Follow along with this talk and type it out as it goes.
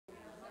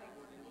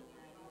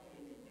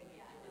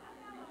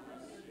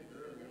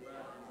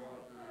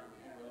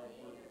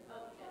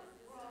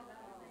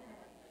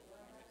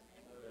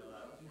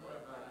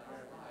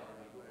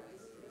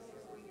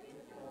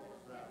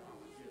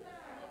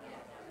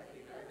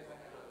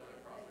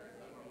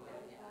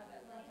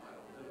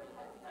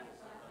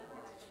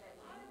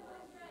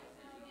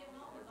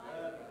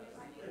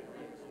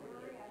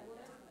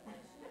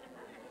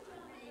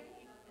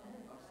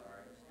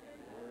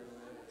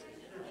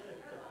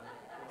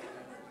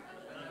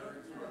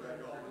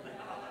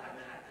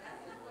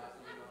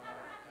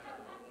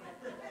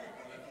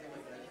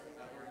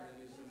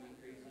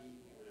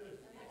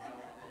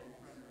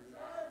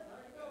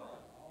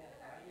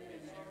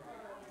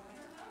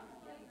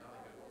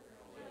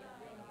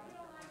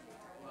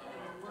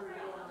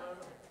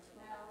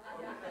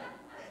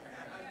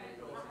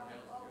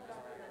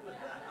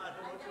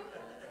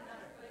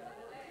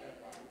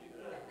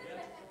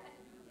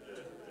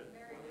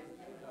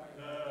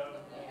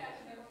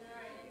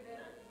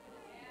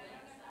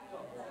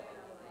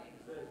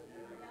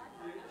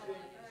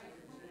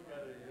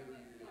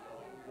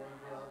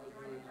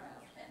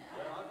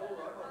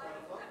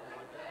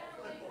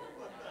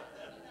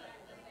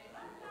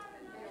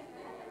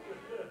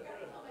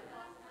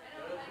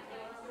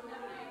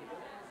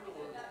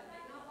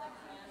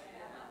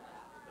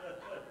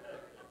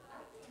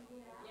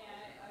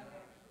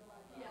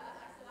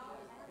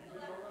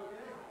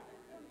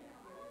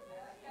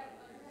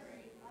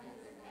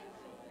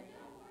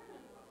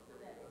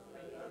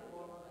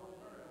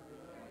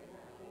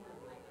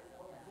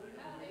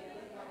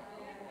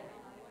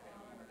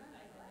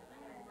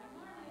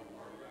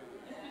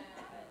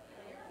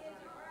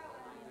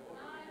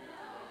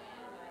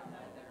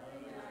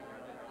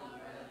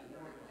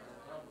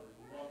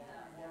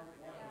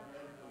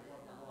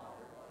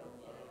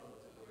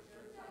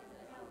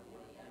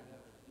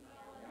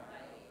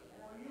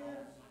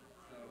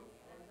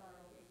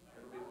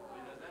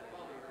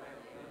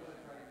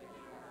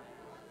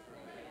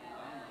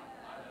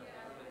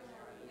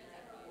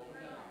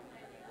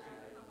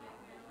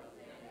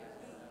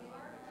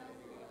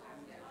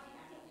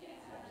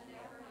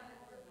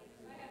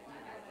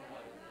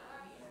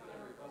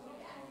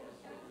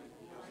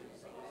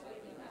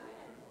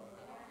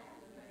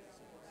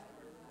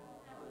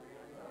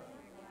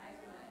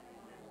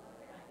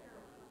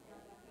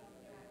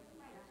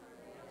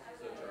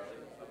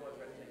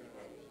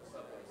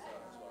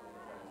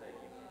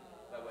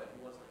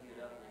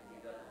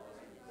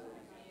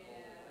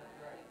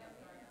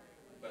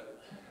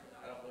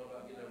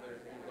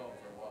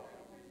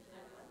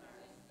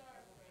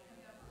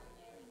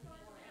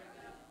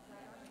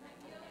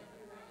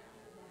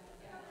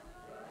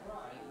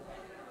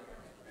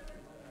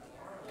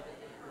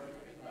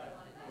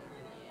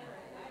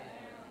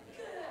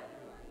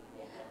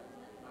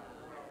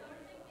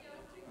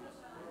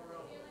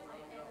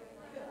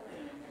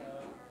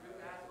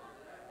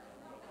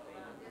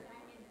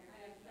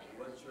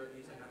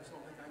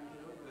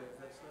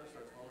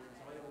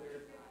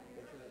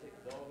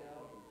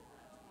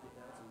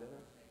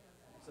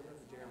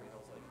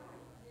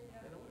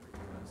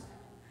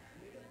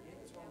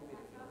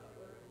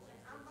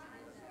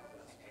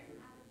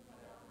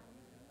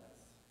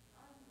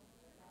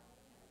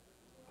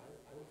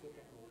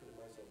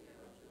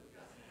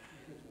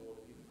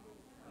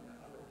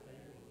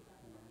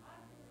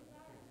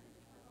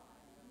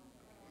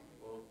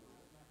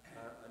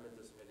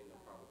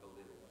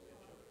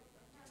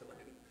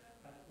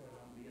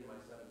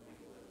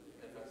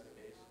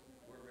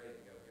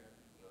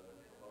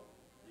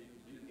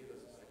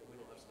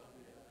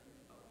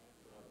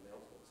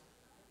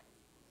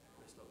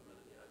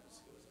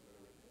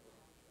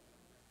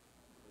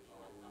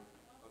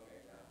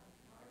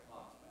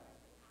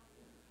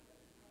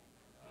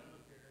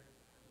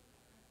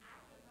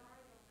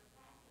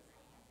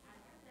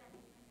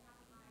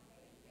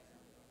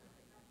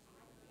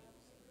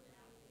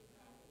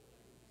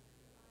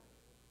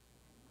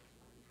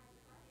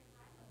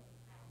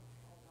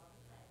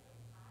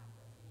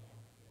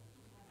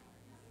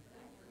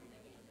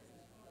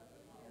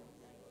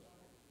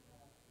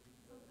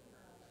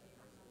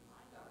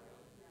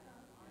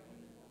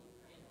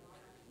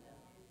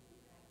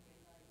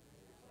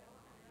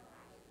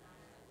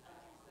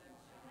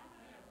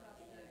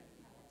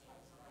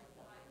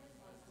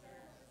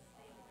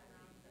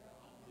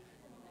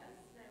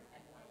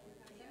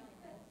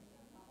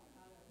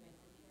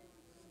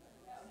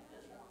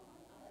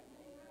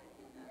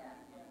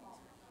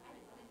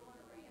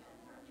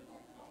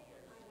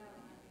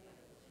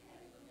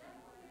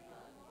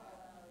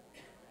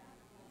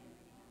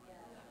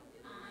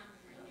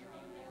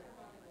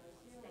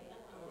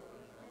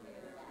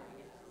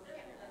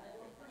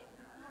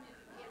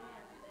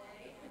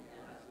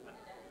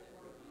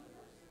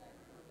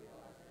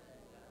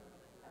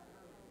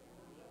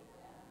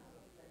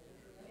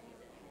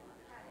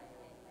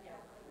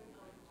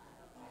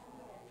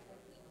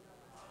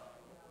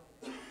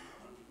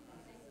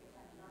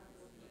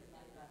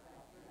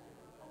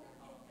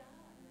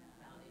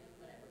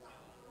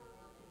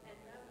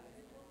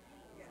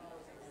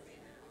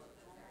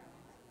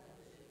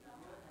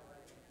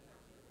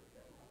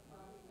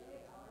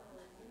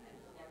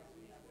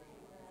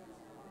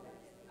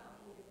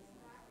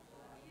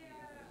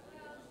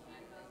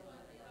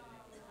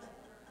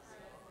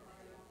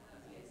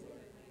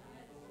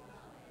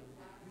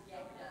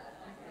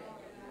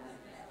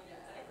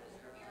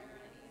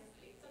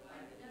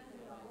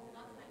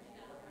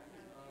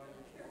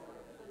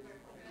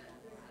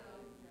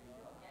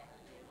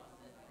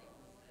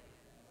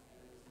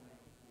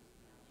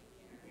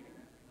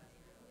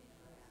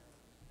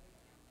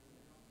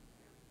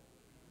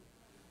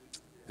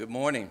Good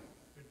morning.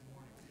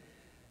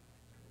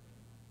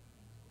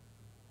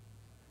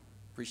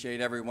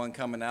 Appreciate everyone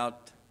coming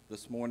out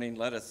this morning.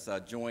 Let us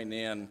join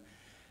in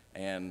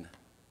and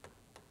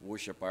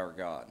worship our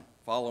God.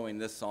 Following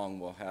this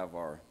song, we'll have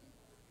our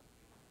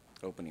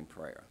opening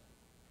prayer.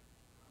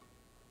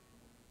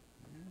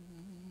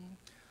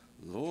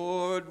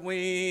 Lord,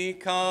 we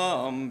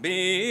come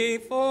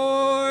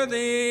before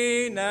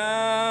thee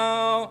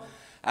now.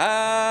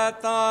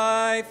 At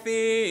thy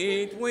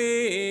feet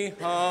we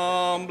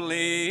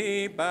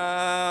humbly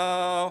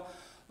bow.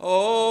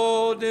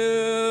 Oh,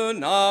 do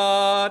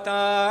not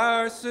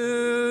our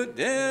suit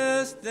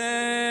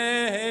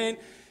disdain.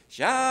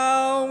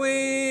 Shall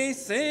we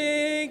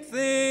seek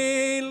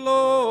thee,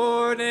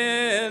 Lord,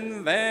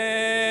 in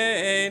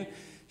vain?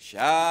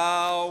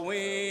 Shall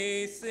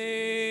we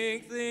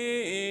seek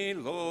thee,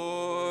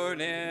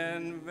 Lord,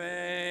 in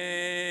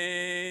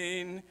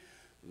vain?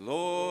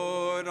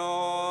 Lord,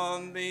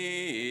 on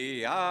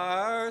thee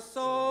our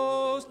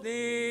souls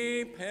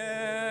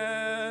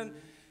depend.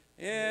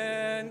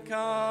 In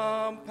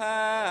compassion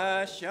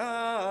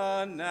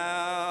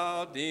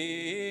now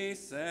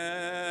descend.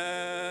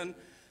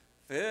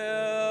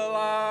 Fill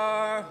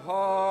our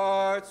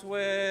hearts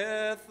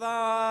with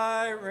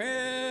thy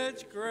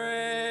rich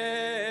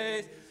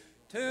grace.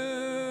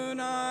 Tune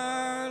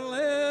our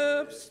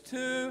lips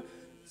to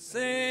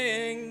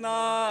sing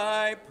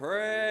thy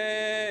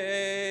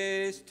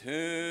praise.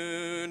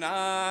 Tune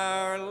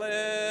our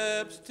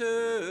lips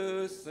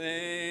to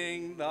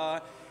sing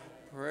thy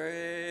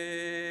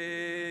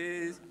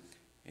praise.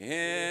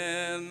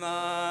 In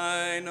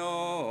thine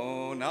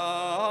own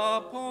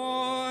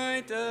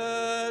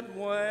appointed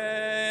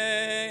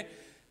way,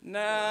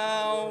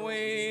 now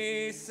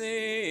we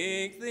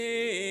seek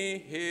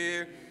thee,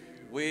 here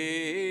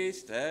we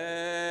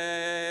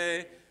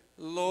stay.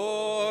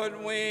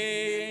 Lord,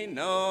 we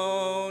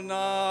know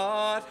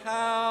not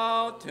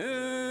how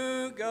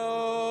to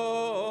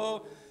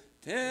go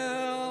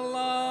till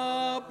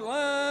a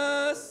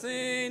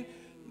blessing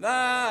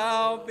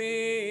thou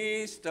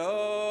bestow,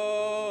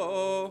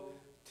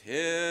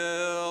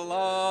 till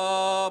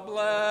a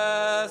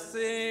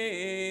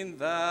blessing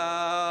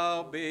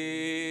thou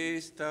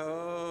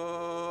bestow.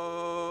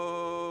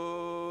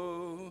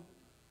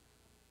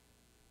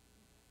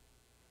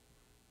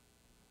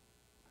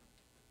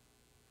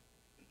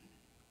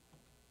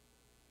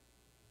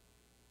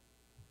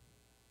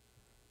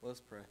 Let's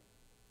pray.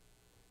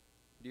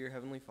 Dear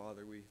Heavenly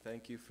Father, we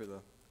thank you for the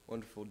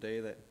wonderful day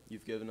that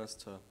you've given us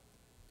to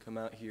come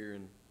out here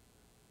and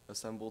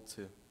assemble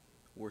to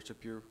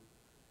worship your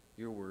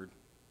word.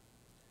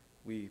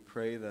 We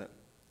pray that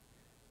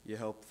you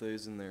help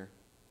those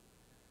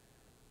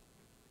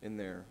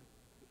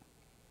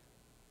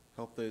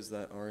help those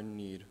that are in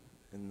need,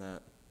 and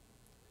that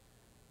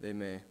they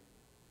may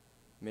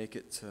make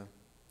it to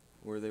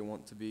where they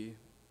want to be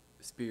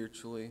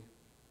spiritually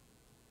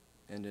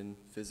and in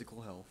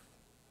physical health.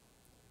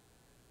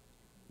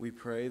 We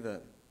pray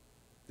that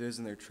those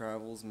in their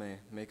travels may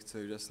make it to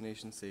their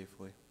destination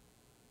safely.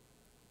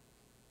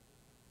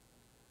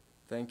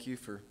 Thank you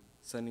for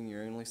sending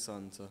your only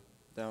Son to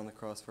die on the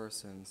cross for our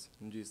sins.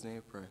 In Jesus' name we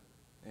pray.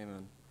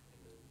 Amen.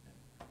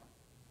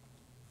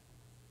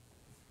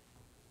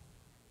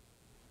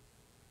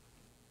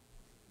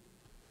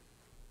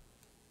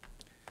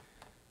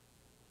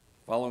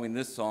 Following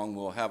this song,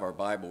 we'll have our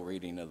Bible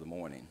reading of the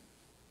morning.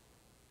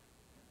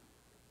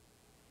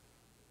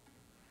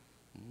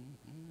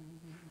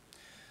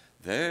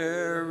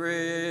 There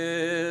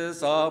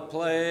is a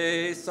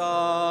place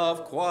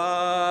of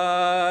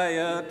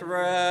quiet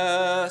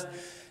rest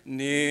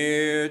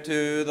near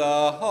to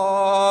the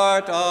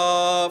heart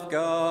of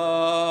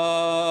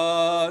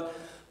God,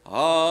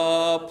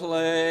 a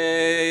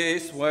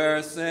place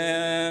where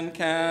sin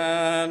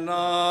cannot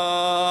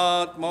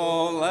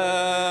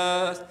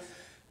molest,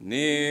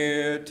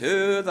 near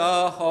to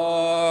the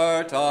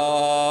heart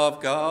of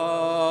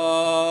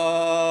God.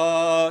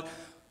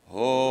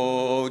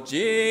 O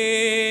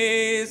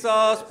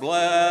Jesus,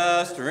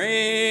 blessed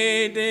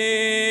Redeemer,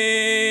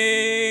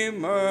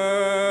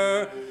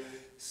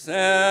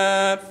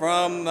 sent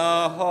from the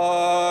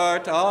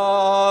heart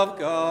of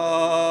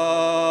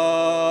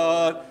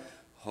God,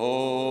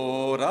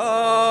 hold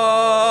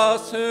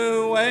us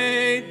who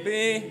wait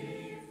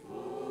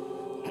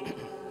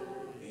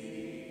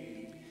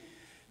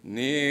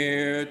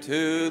near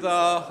to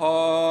the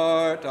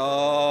heart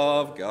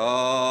of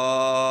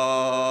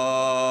God.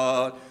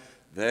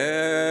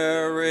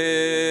 There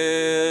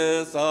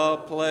is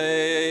a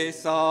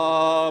place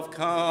of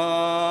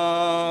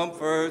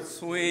comfort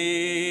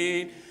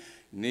sweet,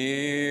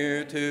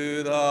 near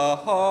to the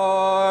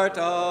heart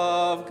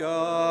of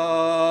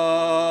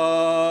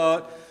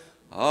God,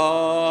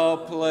 a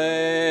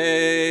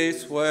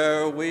place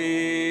where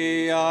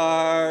we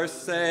our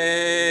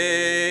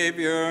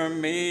Savior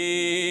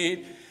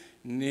meet,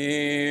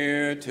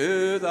 near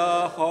to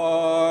the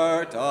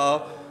heart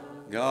of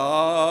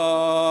God.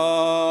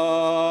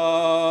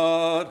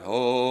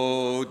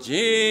 O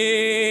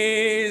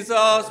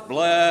Jesus,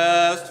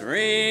 blessed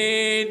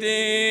Redeemer,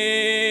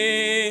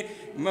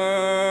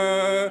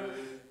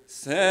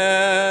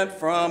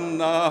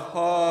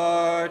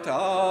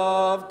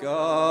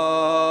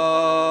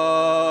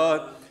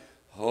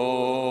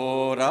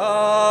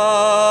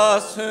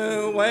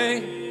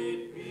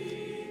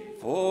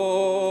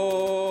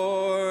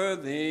 for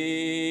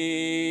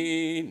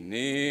thee,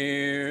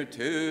 near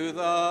to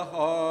the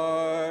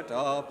heart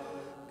of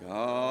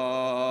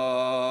God.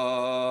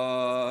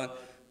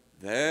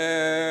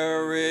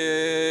 There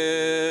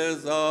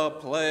is a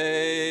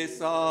place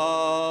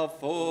of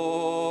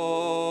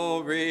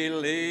full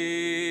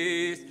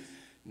release,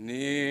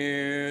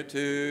 near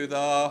to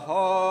the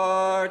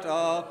heart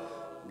of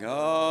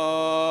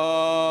God,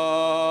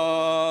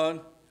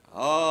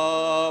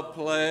 a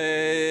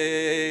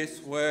place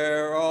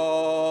where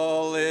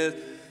all is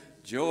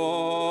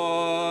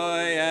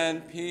joy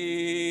and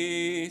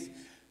peace,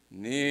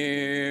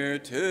 near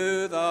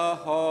to the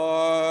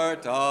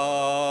heart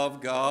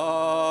of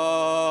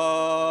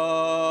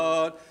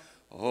God.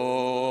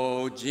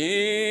 O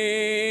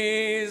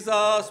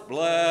Jesus,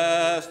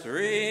 blessed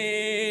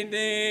Redeemer,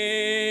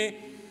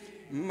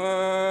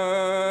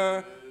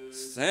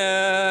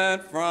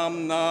 sent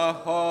from the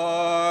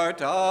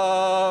heart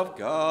of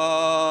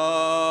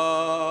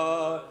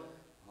God,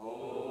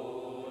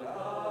 hold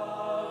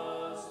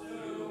us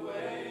to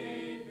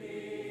wait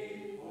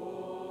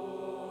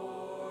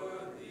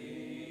before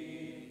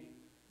thee,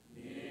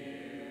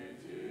 near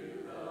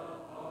to the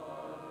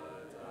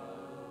heart of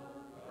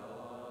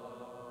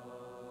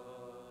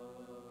God.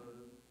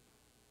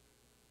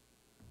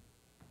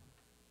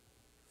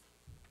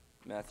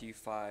 Matthew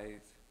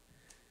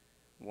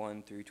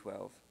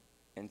 5:1-12.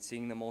 And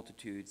seeing the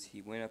multitudes,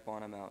 he went up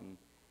on a mountain,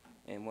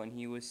 and when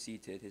he was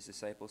seated, his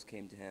disciples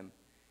came to him.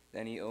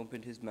 Then he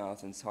opened his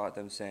mouth and taught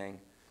them,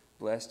 saying,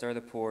 Blessed are the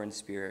poor in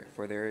spirit,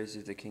 for theirs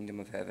is the kingdom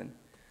of heaven.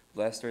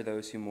 Blessed are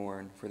those who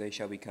mourn, for they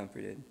shall be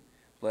comforted.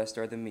 Blessed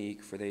are the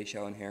meek, for they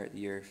shall inherit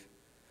the earth.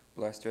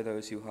 Blessed are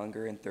those who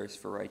hunger and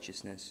thirst for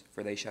righteousness,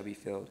 for they shall be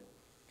filled.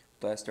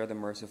 Blessed are the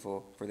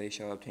merciful, for they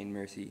shall obtain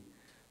mercy.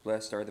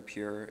 Blessed are the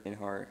pure in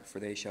heart,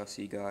 for they shall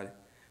see God.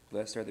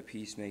 Blessed are the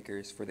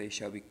peacemakers, for they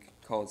shall be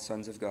called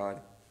sons of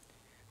God.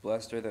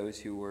 Blessed are those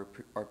who are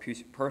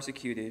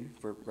persecuted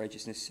for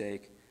righteousness'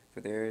 sake, for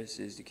theirs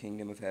is the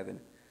kingdom of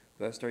heaven.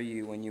 Blessed are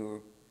you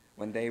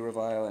when they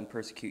revile and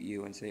persecute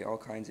you and say all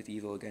kinds of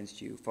evil against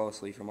you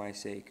falsely for my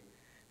sake.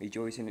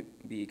 Rejoice and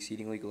be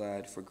exceedingly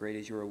glad, for great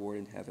is your reward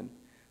in heaven.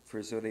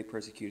 For so they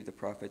persecuted the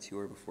prophets who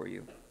were before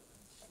you.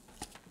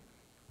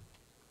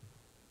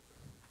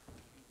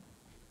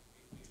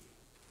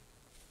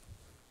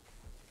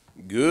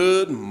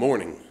 Good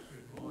morning.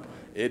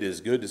 It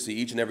is good to see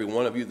each and every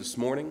one of you this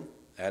morning.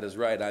 That is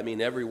right. I mean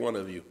every one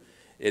of you.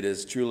 It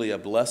is truly a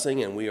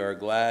blessing, and we are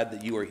glad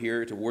that you are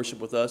here to worship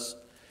with us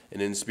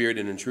and in spirit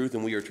and in truth,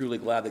 and we are truly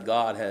glad that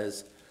God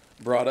has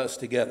brought us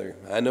together.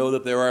 I know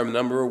that there are a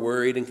number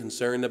worried and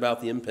concerned about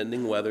the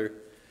impending weather.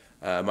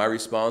 My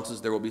response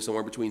is there will be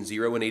somewhere between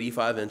 0 and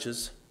 85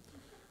 inches.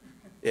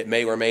 It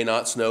may or may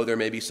not snow. There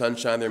may be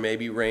sunshine. There may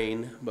be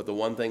rain. But the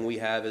one thing we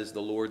have is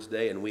the Lord's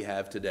day, and we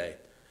have today.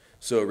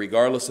 So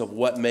regardless of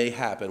what may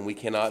happen, we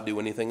cannot do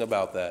anything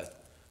about that.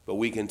 But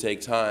we can take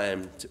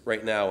time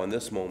right now in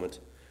this moment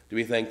to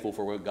be thankful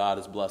for what God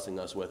is blessing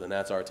us with. And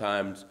that's our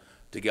time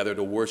together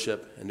to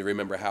worship and to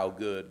remember how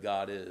good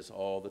God is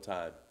all the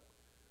time.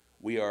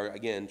 We are,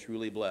 again,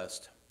 truly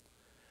blessed.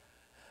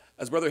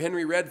 As Brother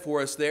Henry read for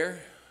us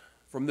there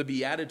from the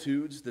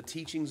Beatitudes, the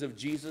teachings of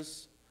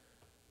Jesus,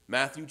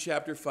 Matthew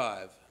chapter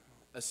 5,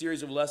 a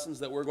series of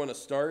lessons that we're going to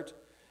start.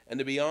 And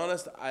to be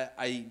honest,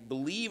 I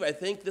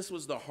think this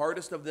was the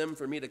hardest of them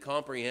for me to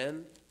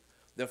comprehend,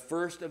 the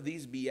first of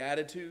these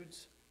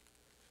Beatitudes.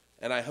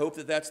 And I hope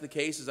that that's the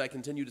case as I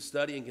continue to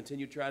study and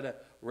continue to try to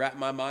wrap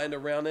my mind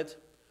around it.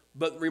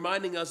 But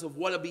reminding us of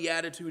what a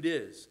Beatitude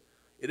is.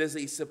 It is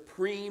a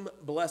supreme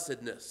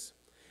blessedness.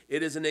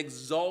 It is an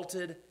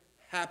exalted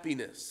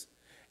happiness.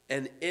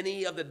 And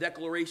any of the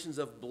declarations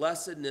of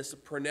blessedness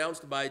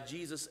pronounced by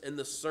Jesus in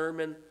the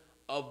Sermon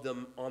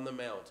on the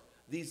Mount.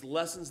 These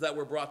lessons that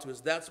were brought to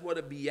us, that's what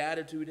a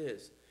beatitude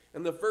is.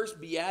 And the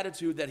first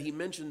beatitude that he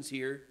mentions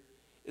here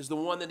is the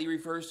one that he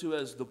refers to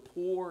as the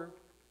poor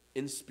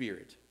in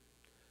spirit.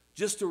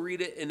 Just to read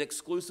it in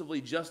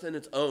exclusively just in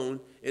its own,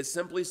 it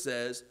simply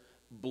says,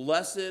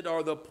 Blessed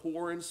are the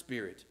poor in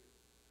spirit,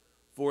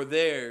 for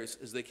theirs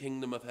is the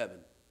kingdom of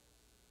heaven.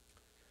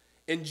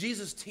 In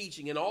Jesus'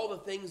 teaching and all the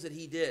things that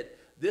he did,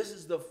 this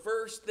is the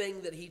first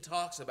thing that he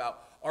talks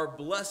about.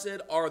 Blessed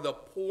are the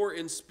poor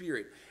in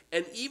spirit.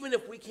 And even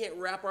if we can't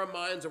wrap our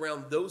minds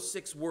around those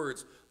 6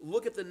 words,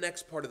 look at the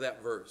next part of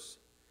that verse.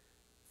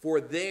 For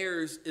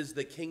theirs is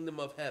the kingdom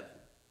of heaven.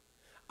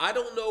 I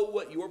don't know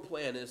what your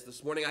plan is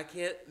this morning. I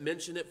can't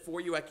mention it for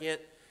you. I can't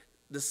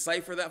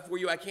decipher that for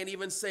you. I can't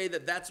even say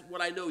that that's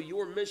what I know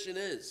your mission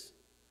is.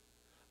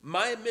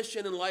 My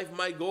mission in life,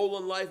 my goal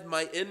in life,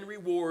 my end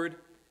reward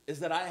is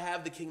that I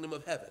have the kingdom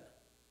of heaven.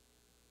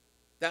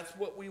 That's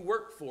what we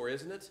work for,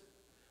 isn't it?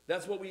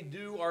 That's what we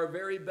do our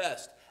very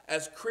best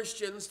as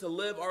Christians, to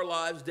live our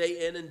lives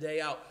day in and day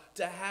out,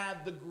 to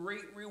have the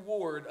great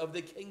reward of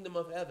the kingdom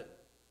of heaven.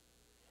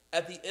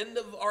 At the end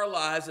of our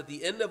lives, at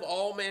the end of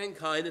all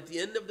mankind, at the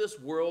end of this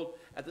world,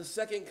 at the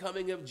second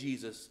coming of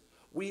Jesus,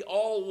 we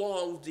all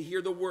long to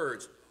hear the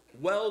words,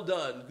 Well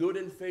done, good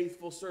and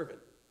faithful servant.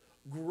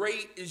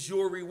 great is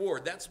your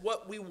reward. That's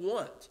what we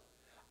want.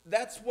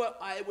 That's what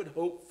I would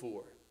hope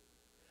for.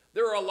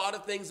 There are a lot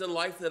of things in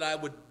life that I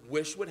would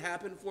wish would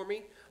happen for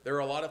me. There are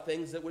a lot of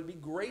things that would be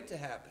great to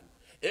happen.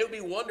 It would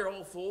be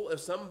wonderful if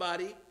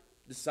somebody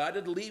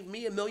decided to leave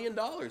me $1 million.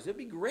 It'd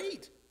be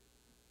great.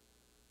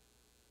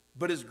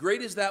 But as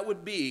great as that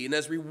would be, and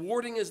as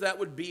rewarding as that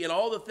would be, and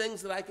all the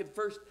things that I could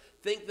first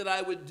think that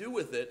I would do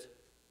with it,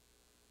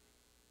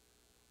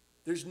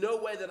 there's no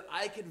way that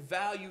I could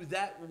value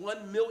that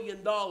 $1 million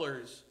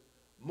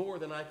more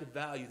than I could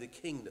value the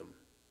kingdom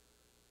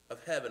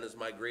of heaven as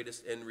my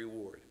greatest end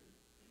reward.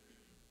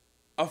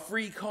 A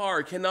free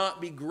car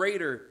cannot be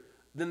greater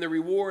than the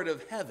reward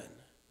of heaven.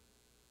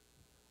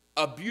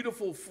 A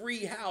beautiful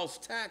free house,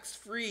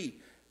 tax-free,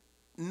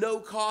 no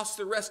cost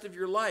the rest of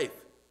your life,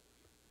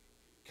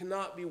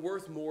 cannot be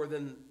worth more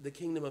than the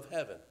kingdom of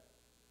heaven.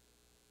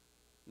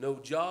 No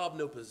job,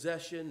 no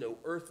possession, no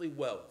earthly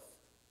wealth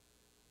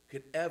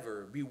could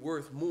ever be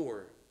worth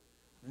more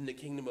than the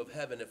kingdom of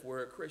heaven if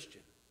we're a Christian.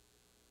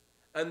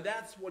 And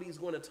that's what he's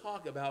going to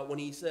talk about when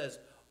he says,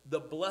 the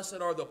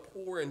blessed are the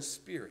poor in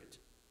spirit.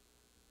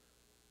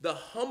 The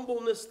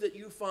humbleness that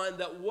you find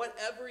that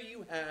whatever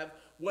you have,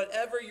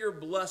 whatever you're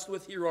blessed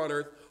with here on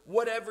earth,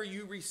 whatever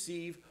you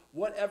receive,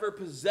 whatever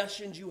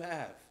possessions you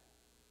have,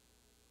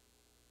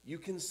 you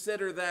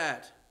consider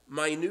that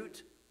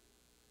minute,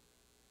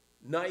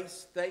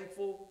 nice,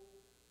 thankful,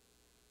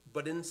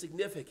 but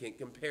insignificant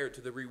compared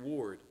to the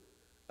reward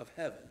of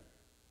heaven.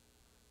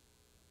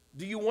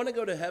 Do you want to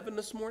go to heaven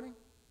this morning?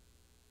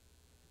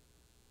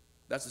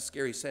 That's a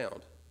scary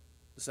sound,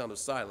 the sound of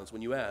silence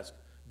when you ask,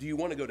 do you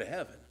want to go to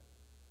heaven?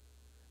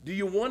 Do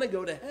you want to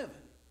go to heaven?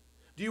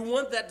 Do you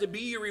want that to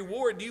be your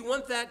reward? Do you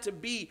want that to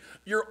be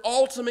your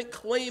ultimate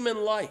claim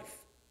in life?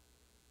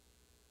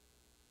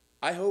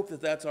 I hope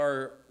that that's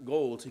our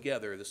goal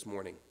together this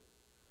morning.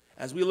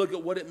 As we look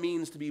at what it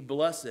means to be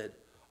blessed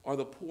are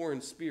the poor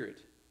in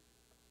spirit,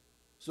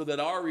 so that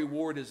our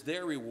reward is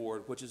their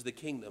reward, which is the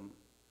kingdom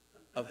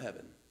of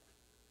heaven.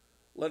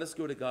 Let us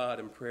go to God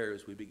in prayer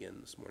as we begin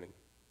this morning.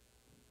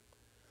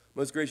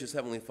 Most gracious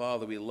Heavenly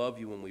Father, we love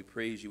you and we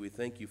praise you. We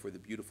thank you for the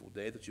beautiful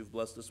day that you've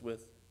blessed us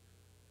with.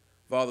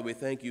 Father, we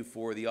thank you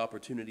for the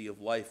opportunity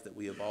of life that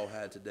we have all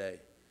had today.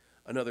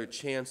 Another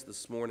chance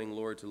this morning,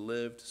 Lord, to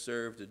live, to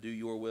serve, to do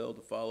your will,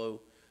 to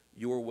follow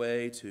your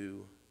way,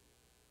 to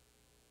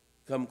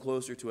come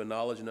closer to a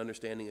knowledge and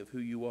understanding of who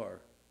you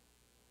are.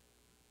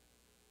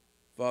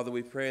 Father,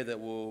 we pray that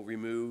we'll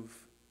remove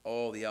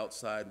all the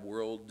outside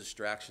world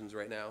distractions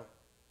right now.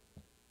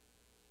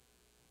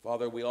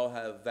 Father, we all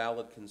have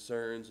valid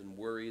concerns and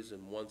worries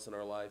and wants in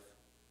our life.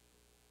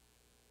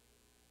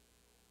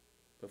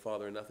 But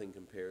Father, nothing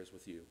compares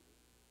with you.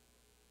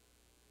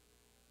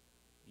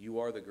 You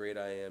are the great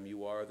I am.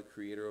 You are the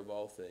creator of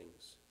all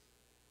things.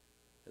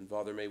 And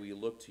Father, may we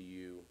look to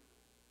you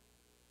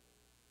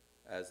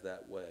as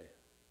that way.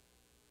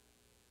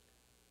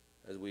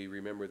 As we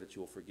remember that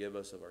you'll forgive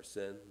us of our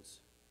sins.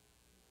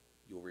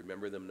 You'll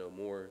remember them no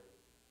more.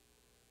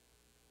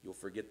 You'll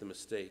forget the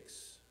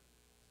mistakes,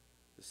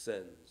 the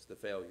sins, the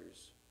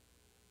failures,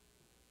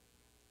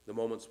 the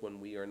moments when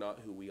we are not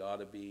who we ought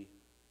to be.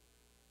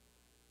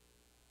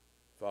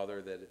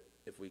 Father, that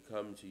if we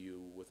come to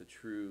you with a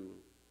true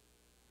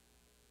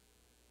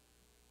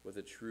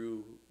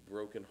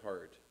broken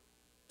heart,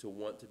 to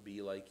want to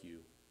be like you,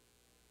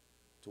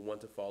 to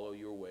want to follow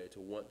your way, to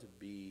want to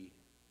be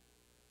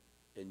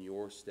in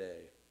your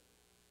stay,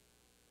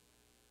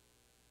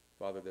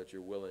 Father, that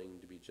you're willing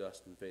to be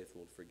just and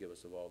faithful to forgive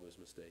us of all those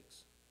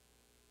mistakes.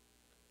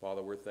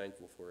 Father, we're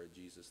thankful for a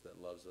Jesus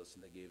that loves us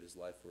and that gave his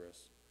life for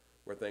us.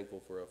 We're thankful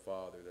for a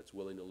Father that's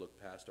willing to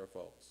look past our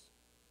faults.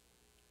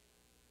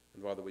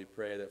 And Father, we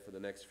pray that for the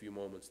next few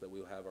moments that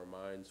we'll have our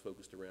minds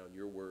focused around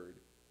your word,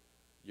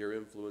 your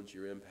influence,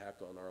 your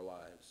impact on our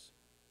lives.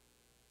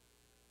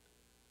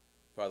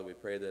 Father, we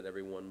pray that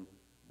everyone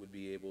would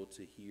be able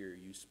to hear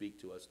you speak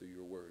to us through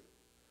your word,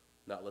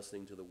 not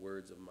listening to the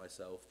words of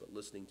myself, but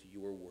listening to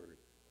your word,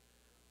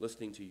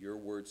 listening to your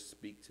words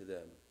speak to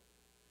them.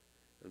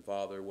 And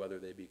Father, whether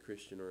they be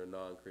Christian or a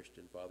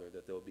non-Christian, Father,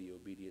 that they'll be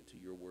obedient to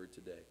your word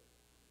today,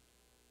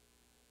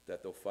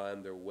 that they'll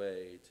find their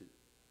way to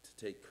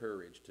take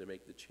courage to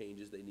make the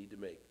changes they need to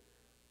make,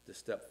 to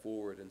step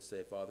forward and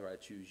say, Father, I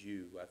choose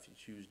you. I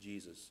choose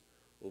Jesus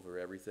over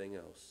everything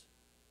else.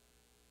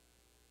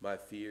 My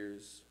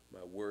fears,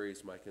 my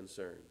worries, my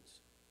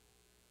concerns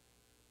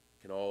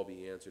can all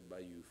be answered by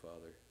you,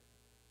 Father,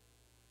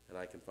 and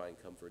I can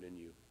find comfort in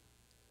you.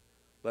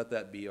 Let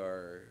that be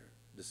our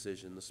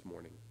decision this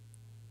morning.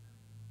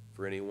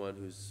 For anyone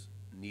who's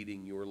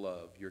needing your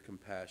love, your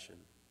compassion,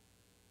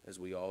 as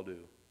we all do,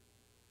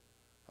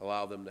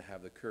 allow them to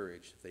have the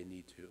courage, if they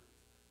need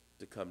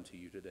to come to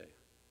you today.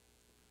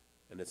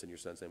 And it's in your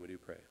Son's name we do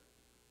pray,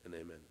 and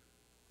amen.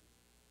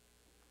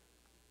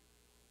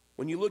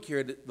 When you look here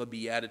at the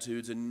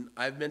Beatitudes, and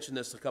I've mentioned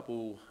this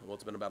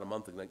it's been about a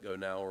month ago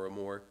now or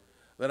more,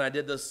 then I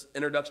did this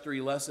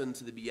introductory lesson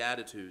to the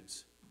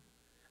Beatitudes.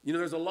 You know,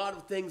 there's a lot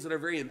of things that are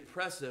very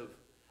impressive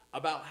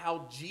about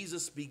how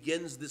Jesus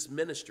begins this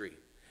ministry.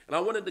 And I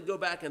wanted to go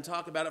back and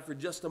talk about it for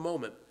just a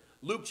moment.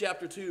 Luke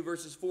chapter 2,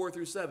 verses 4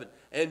 through 7.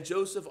 And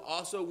Joseph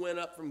also went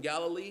up from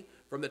Galilee,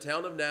 from the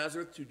town of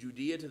Nazareth to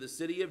Judea, to the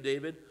city of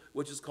David,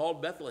 which is called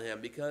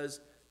Bethlehem, because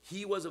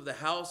he was of the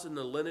house and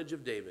the lineage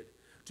of David,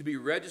 to be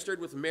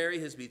registered with Mary,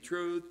 his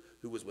betrothed,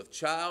 who was with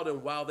child.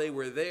 And while they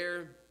were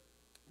there,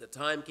 the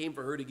time came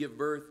for her to give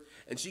birth.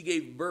 And she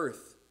gave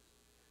birth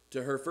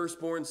to her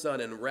firstborn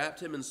son, and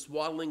wrapped him in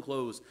swaddling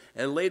clothes,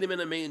 and laid him in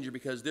a manger,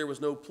 because there was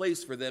no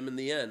place for them in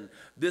the inn.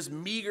 This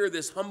meager,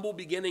 this humble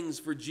beginnings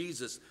for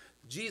Jesus.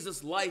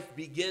 Jesus' life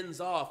begins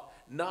off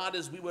not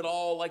as we would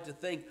all like to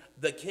think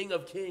the King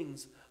of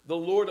Kings, the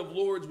Lord of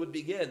Lords would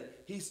begin.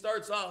 He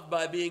starts off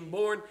by being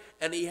born,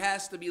 and he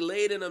has to be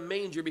laid in a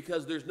manger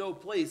because there's no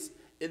place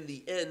in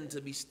the inn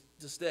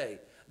to stay.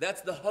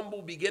 That's the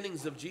humble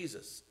beginnings of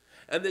Jesus.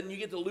 And then you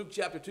get to Luke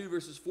chapter 2,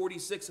 verses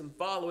 46 and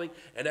following.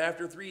 And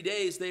after 3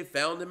 days, they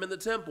found him in the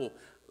temple,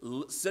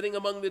 sitting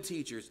among the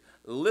teachers,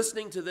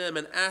 listening to them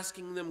and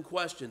asking them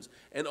questions.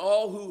 And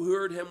all who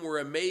heard him were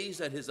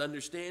amazed at his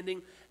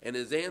understanding and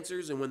his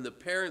answers. And when the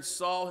parents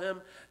saw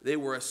him, they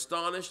were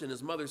astonished. And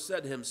his mother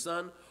said to him,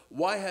 "Son,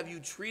 why have you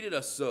treated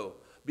us so?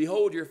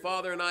 Behold, your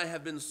father and I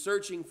have been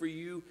searching for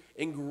you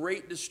in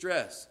great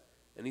distress."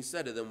 And he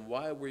said to them,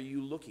 "Why were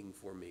you looking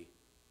for me?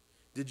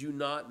 Did you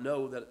not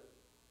know that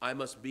I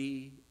must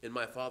be in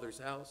my Father's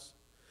house?"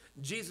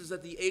 Jesus,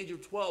 at the age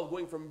of 12,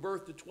 going from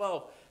birth to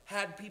 12,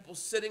 had people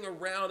sitting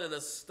around and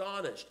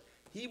astonished.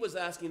 He was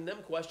asking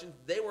them questions.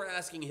 They were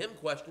asking him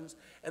questions,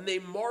 and they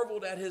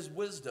marveled at his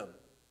wisdom.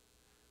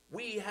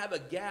 We have a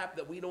gap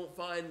that we don't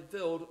find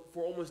filled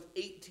for almost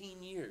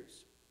 18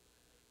 years.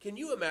 Can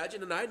you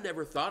imagine, and I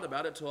never thought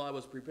about it till I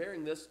was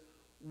preparing this,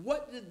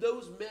 what did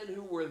those men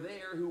who were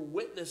there, who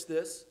witnessed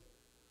this,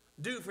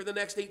 do for the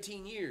next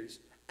 18 years?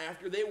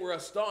 After they were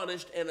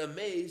astonished and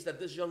amazed at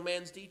this young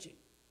man's teaching.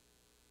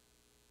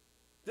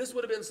 This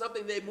would have been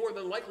something they more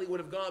than likely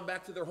would have gone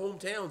back to their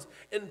hometowns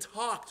and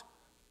talked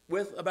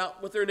with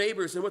their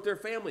neighbors and with their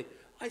family.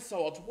 I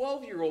saw a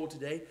 12-year-old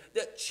today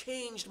that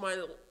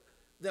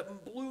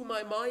blew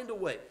my mind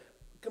away,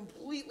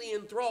 completely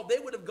enthralled. They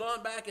would have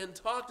gone back and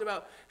talked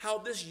about how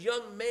this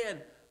young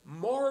man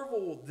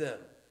marveled them,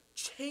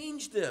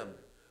 changed them,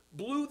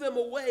 blew them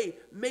away,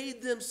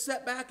 made them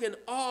sit back in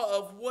awe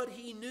of what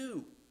he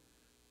knew.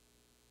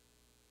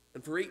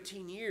 And for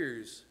 18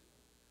 years,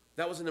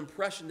 that was an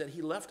impression that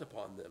he left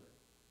upon them.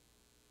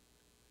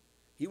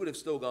 He would have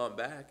still gone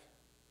back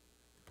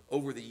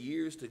over the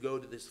years to go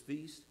to this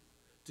feast,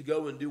 to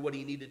go and do what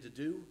he needed to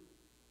do.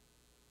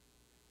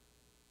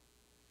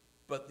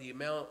 But the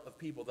amount of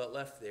people that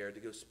left there to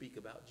go speak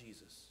about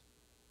Jesus.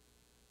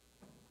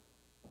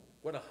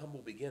 What a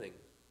humble beginning.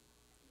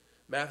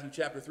 Matthew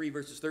chapter 3,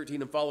 verses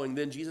 13 and following.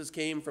 Then Jesus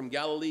came from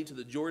Galilee to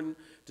the Jordan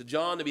to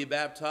John to be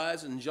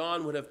baptized, and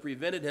John would have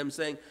prevented him,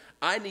 saying,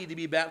 "I need to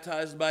be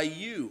baptized by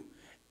you,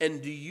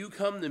 and do you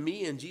come to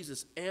me?" And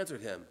Jesus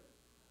answered him,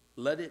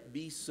 "Let it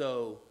be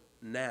so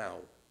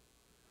now,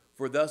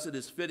 for thus it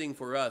is fitting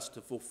for us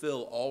to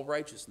fulfill all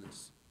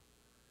righteousness."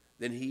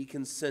 Then he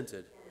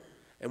consented.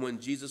 And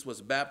when Jesus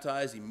was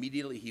baptized,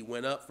 immediately he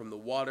went up from the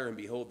water, and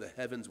behold, the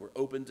heavens were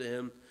opened to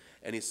him,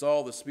 and he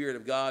saw the Spirit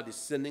of God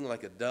descending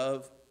like a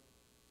dove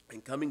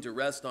and coming to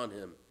rest on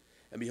him.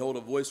 And behold, a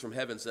voice from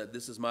heaven said,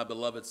 "This is my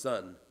beloved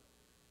Son,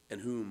 in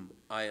whom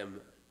I am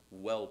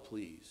well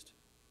pleased."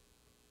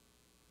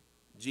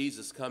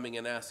 Jesus coming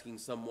and asking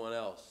someone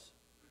else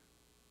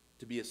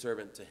to be a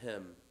servant to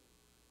him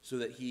so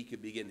that he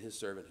could begin his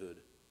servanthood.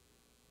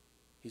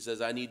 He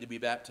says, "I need to be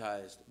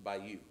baptized by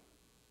you."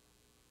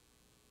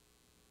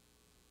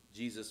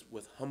 Jesus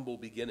with humble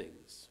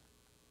beginnings.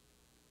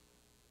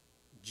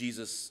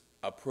 Jesus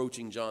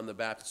approaching John the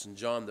Baptist, and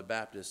John the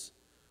Baptist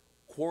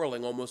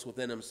quarreling almost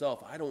within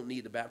himself. "I don't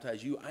need to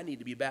baptize you. I need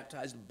to be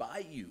baptized by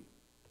you."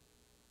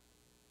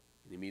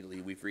 And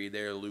immediately we read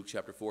there, Luke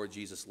chapter 4,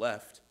 Jesus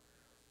left,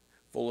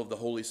 full of the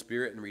Holy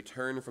Spirit, and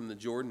returned from the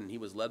Jordan. And he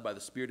was led by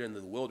the Spirit into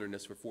the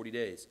wilderness for 40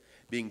 days,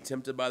 being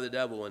tempted by the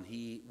devil. And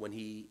when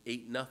he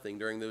ate nothing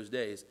during those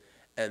days,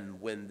 and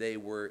when they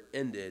were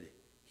ended,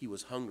 he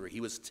was hungry.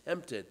 He was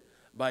tempted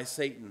by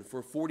Satan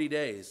for 40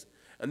 days.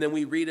 And then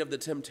we read of the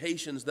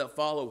temptations that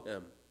follow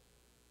him.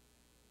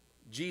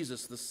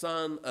 Jesus, the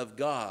Son of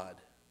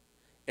God,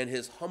 and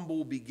his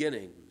humble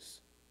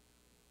beginnings.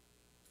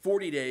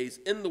 40 days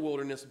in the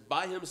wilderness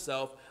by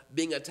himself,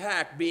 being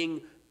attacked,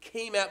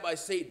 came at by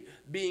Satan,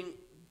 being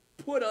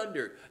put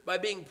under, by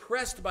being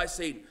pressed by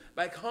Satan,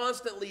 by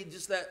constantly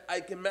just that,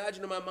 I can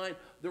imagine in my mind,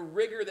 the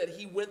rigor that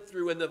he went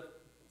through and the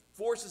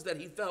forces that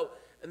he felt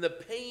and the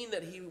pain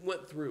that he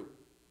went through.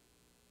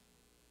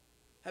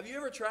 Have you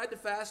ever tried to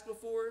fast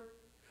before?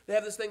 They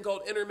have this thing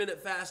called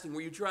intermittent fasting,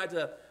 where you try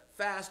to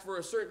fast for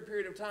a certain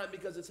period of time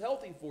because it's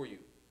healthy for you.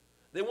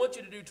 They want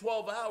you to do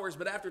 12 hours,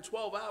 but after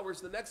 12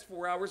 hours, the next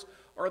 4 hours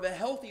are the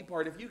healthy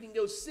part. If you can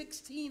go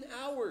 16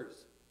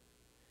 hours.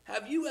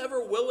 Have you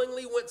ever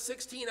willingly went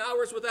 16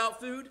 hours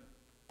without food?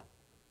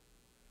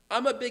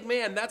 I'm a big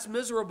man. That's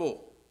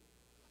miserable.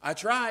 I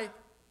try.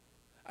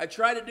 I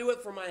try to do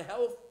it for my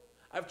health.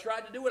 I've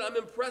tried to do it. I'm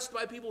impressed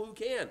by people who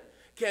can.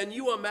 Can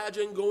you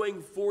imagine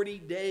going 40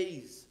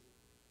 days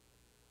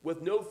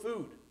with no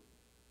food?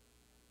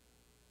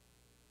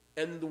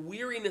 And the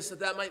weariness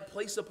that that might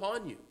place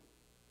upon you.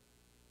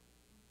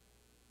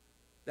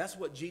 That's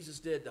what Jesus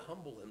did to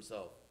humble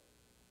himself,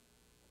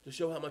 to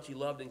show how much he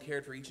loved and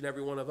cared for each and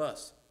every one of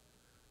us.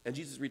 And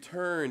Jesus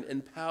returned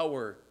in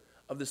power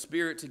of the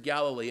Spirit to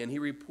Galilee, and he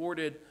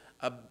reported,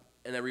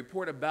 and a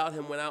report about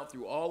him went out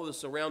through all of the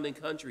surrounding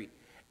country,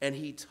 and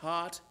he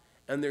taught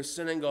in their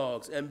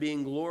synagogues, and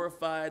being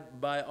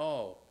glorified by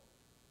all.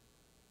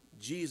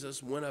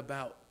 Jesus went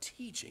about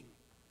teaching,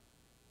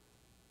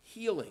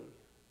 healing,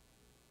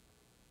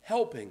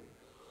 helping,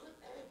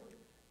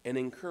 and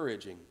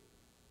encouraging.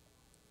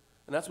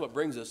 And that's what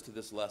brings us to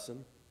this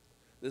lesson,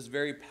 this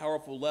very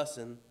powerful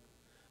lesson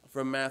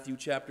from Matthew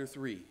chapter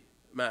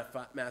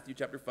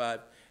 5,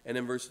 and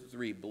in verse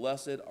 3,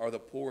 blessed are the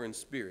poor in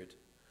spirit,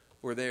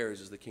 for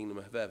theirs is the kingdom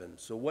of heaven.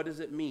 So what does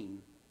it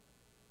mean,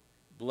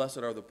 blessed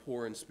are the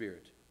poor in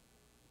spirit?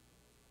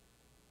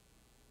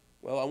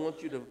 Well, I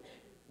want you to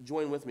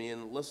join with me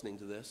in listening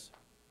to this.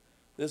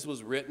 This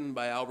was written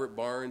by Albert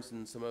Barnes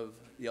and some of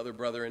the other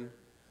brethren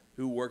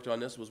who worked on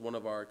this. Was one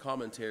of our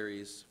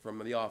commentaries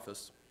from the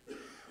office.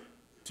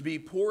 To be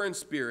poor in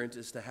spirit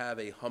is to have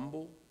a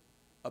humble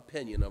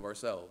opinion of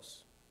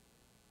ourselves.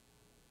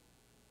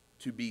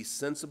 To be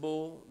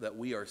sensible that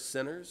we are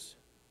sinners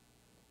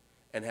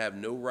and have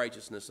no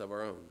righteousness of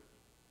our own.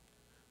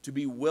 To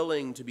be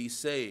willing to be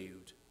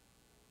saved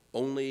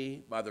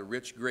only by the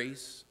rich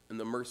grace and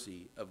the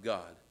mercy of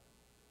God.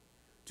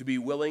 To be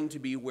willing to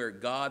be where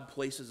God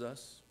places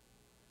us,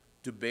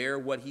 to bear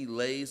what he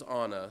lays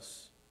on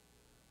us,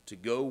 to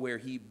go where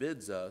he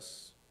bids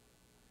us,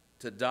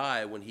 to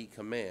die when he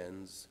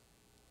commands,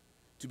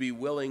 to be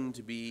willing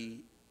to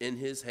be in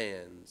his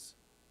hands,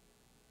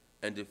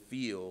 and to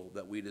feel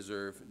that we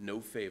deserve no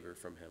favor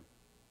from him.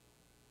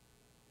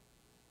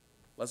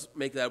 Let's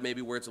make that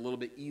maybe where it's a little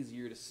bit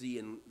easier to see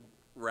and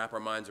wrap our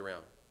minds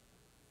around.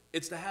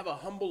 It's to have a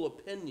humble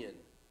opinion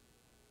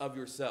of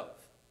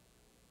yourself.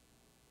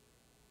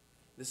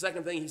 The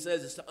second thing he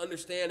says is to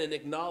understand and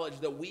acknowledge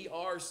that we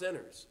are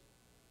sinners,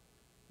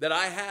 that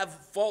I have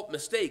fault,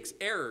 mistakes,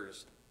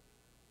 errors,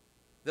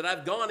 that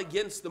I've gone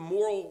against the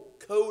moral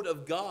code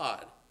of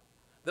God,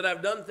 that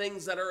I've done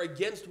things that are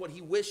against what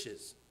he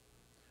wishes,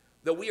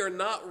 that we are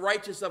not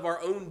righteous of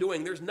our own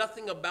doing. There's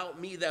nothing about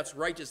me that's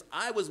righteous.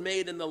 I was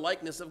made in the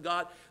likeness of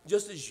God,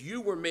 just as you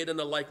were made in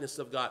the likeness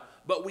of God.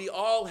 But we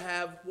all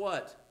have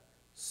what?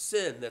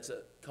 Sin that's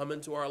come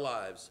into our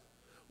lives.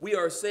 We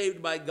are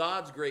saved by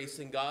God's grace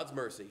and God's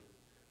mercy.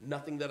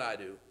 Nothing that I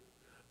do.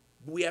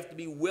 We have to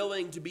be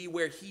willing to be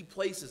where he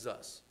places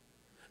us.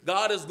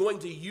 God is going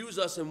to use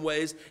us in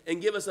ways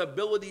and give us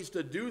abilities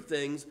to do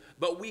things,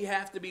 but we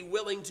have to be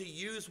willing to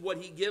use what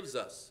he gives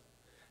us.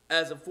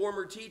 As a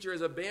former teacher,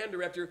 as a band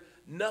director,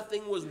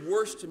 nothing was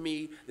worse to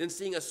me than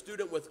seeing a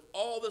student with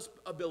all this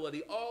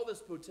ability, all this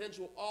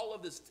potential, all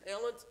of this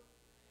talent,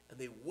 and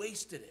they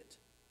wasted it.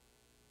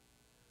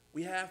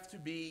 We have to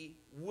be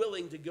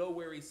willing to go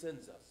where he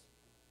sends us.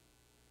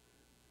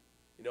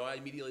 You know, I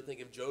immediately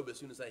think of Job as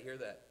soon as I hear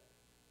that.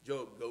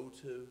 Job, go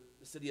to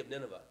the city of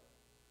Nineveh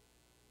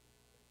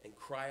and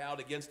cry out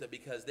against it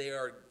because they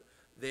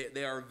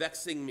are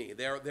vexing me.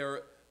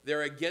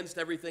 They're against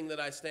everything that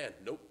I stand.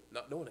 Nope,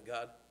 not doing it,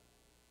 God.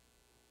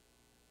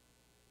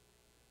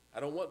 I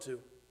don't want to.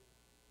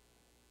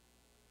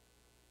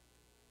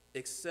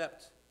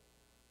 Accept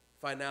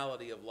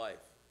finality of life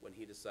when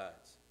he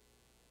decides.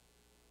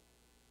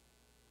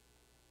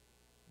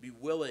 Be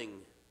willing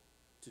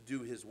to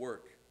do his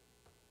work.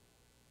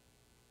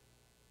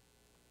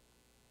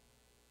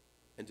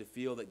 And to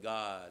feel that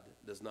God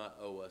does not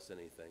owe us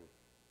anything.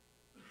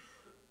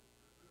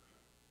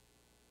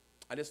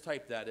 I just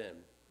typed that in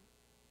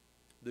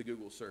the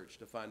Google search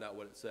to find out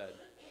what it said.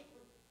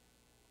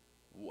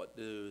 What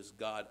does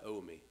God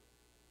owe me?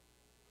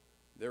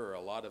 There are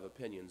a lot of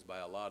opinions by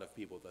a lot of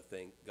people that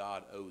think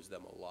God owes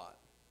them a lot.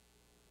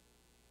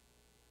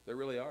 There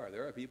really are.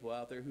 There are people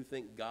out there who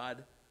think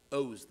God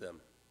owes them.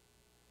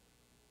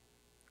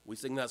 We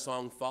sing that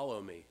song,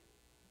 Follow Me.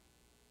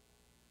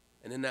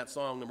 And in that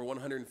song, number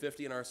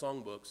 150 in our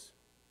songbooks,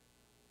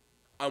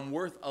 I'm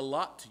worth a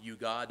lot to you,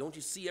 God. Don't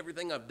you see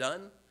everything I've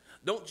done?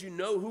 Don't you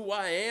know who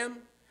I am?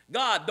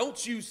 God,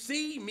 don't you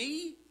see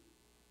me?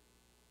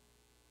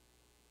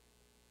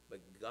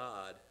 But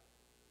God,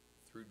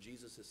 through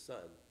Jesus, his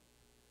son,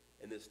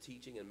 in this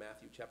teaching in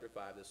Matthew chapter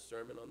 5, this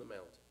Sermon on the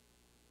Mount,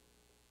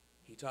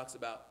 he talks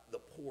about the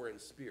poor in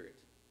spirit.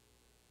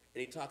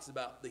 And he talks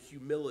about the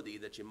humility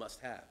that you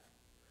must have.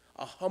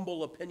 A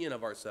humble opinion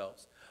of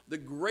ourselves. The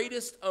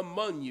greatest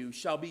among you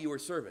shall be your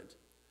servant.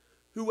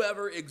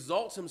 Whoever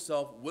exalts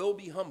himself will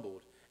be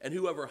humbled, and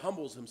whoever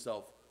humbles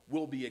himself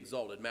will be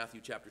exalted. Matthew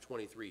chapter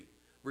 23,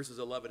 verses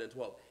 11 and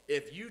 12.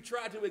 If you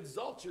try to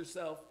exalt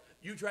yourself,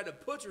 you try to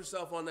put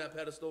yourself on that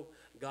pedestal,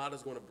 God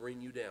is going to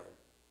bring you down.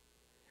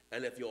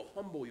 And if you'll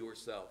humble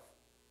yourself,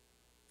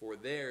 for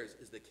theirs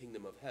is the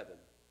kingdom of heaven,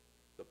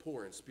 the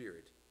poor in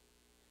spirit,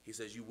 he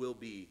says you will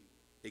be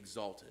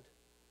exalted.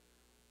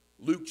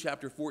 Luke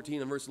chapter 14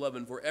 and verse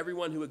 11, for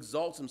everyone who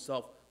exalts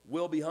himself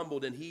will be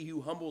humbled, and he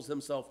who humbles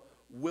himself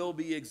will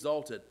be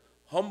exalted.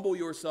 Humble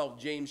yourself,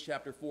 James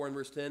chapter 4 and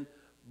verse 10,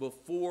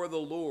 before the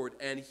Lord,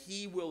 and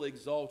he will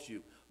exalt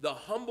you. The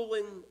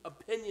humbling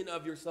opinion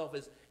of yourself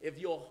is if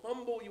you'll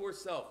humble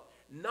yourself,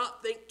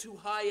 not think too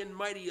high and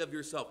mighty of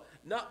yourself,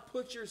 not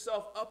put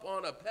yourself up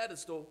on a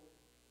pedestal,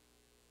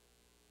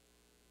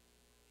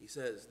 he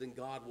says, then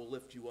God will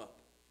lift you up.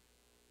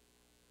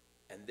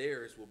 And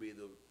theirs will be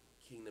the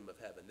kingdom of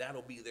heaven.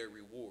 That'll be their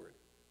reward.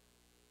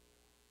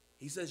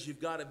 He says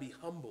you've got to be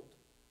humbled.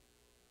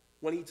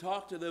 When he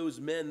talked to those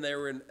men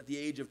there at the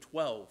age of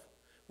 12,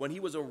 when he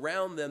was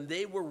around them,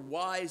 they were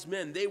wise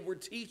men. They were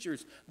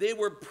teachers. They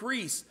were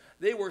priests.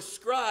 They were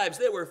scribes.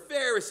 They were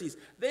Pharisees.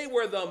 They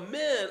were the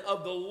men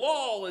of the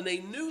law, and they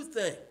knew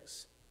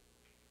things.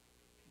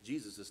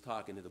 Jesus is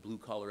talking to the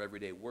blue-collar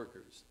everyday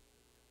workers.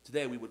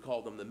 Today we would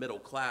call them the middle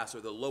class or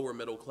the lower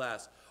middle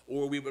class,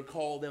 or we would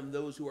call them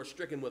those who are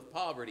stricken with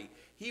poverty.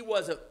 He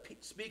wasn't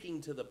speaking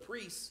to the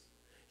priests.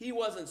 He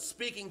wasn't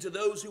speaking to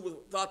those who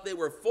thought they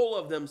were full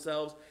of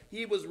themselves.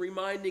 He was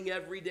reminding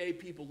everyday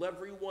people,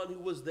 everyone who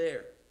was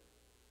there,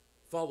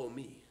 follow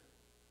me.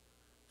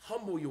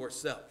 Humble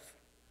yourself.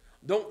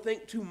 Don't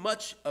think too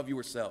much of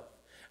yourself.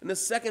 And the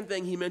second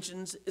thing he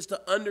mentions is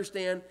to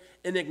understand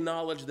and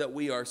acknowledge that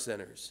we are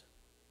sinners.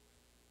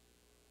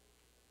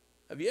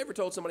 Have you ever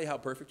told somebody how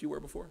perfect you were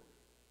before?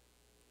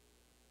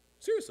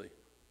 Seriously.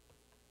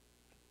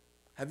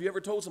 Have you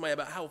ever told somebody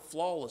about how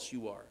flawless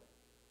you are?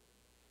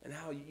 And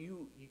how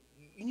you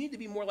need to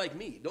be more like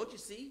me. Don't you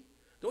see?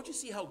 Don't you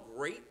see how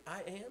great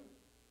I am?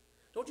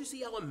 Don't you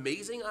see how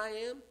amazing I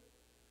am?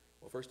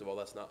 Well, first of all,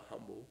 that's not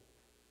humble.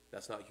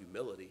 That's not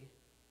humility.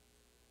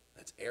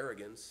 That's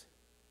arrogance.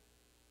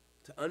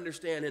 To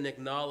understand and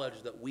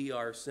acknowledge that we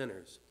are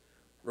sinners.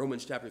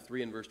 Romans chapter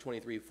 3 and verse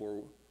 23,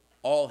 for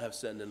all have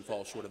sinned and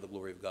fall short of the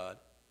glory of God.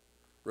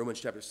 Romans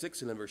chapter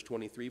 6 and verse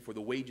 23, for the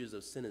wages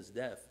of sin is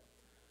death,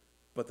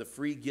 but the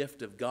free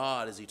gift of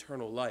God is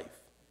eternal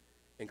life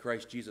in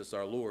Christ Jesus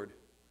our Lord.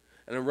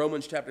 And in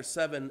Romans chapter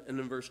 7 and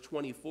in verse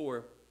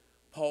 24,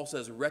 Paul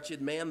says,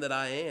 wretched man that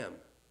I am,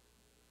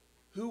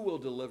 who will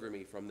deliver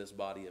me from this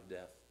body of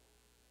death?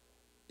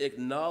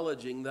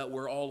 Acknowledging that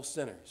we're all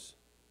sinners,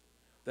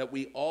 that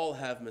we all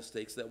have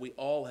mistakes, that we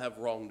all have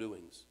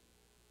wrongdoings.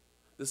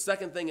 The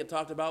second thing it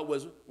talked about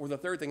was, or the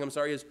third thing,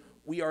 is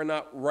we are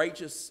not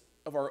righteous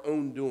of our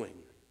own doing.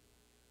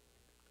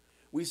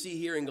 We see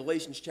here in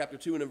Galatians chapter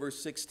 2 and in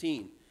verse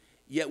 16,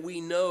 yet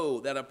we know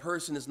that a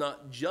person is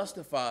not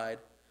justified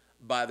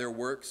by their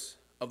works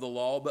of the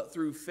law, but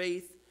through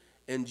faith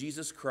in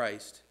Jesus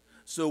Christ.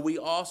 So we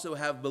also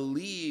have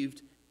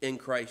believed in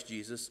Christ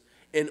Jesus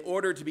in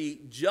order to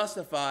be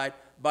justified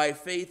by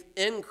faith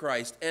in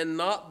Christ and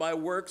not by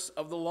works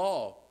of the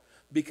law.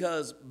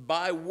 Because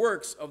by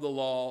works of the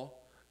law,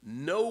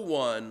 no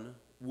one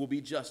will be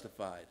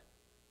justified.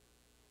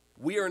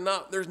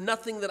 There's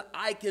nothing that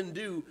I can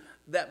do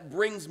that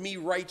brings me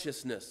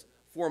righteousness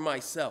for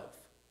myself.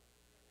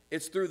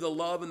 It's through the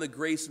love and the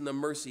grace and the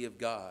mercy of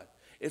God.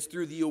 It's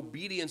through the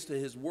obedience to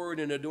his word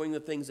and to doing the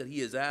things that he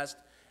has asked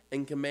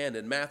and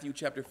commanded. Matthew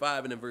chapter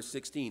 5 and in verse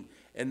 16,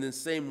 and in the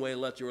same way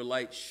let your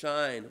light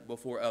shine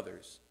before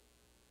others,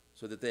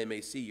 so that they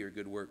may see your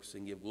good works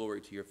and give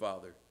glory to your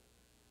Father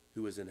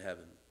who is in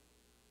heaven.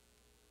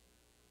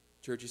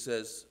 Church, he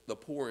says, the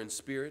poor in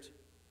spirit,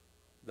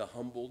 the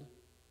humbled,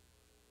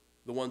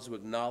 the ones who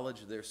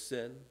acknowledge their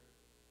sin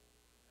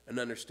and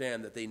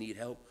understand that they need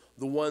help,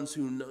 the ones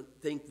who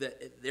think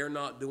that they're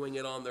not doing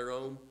it on their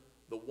own,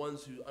 the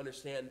ones who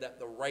understand that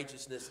the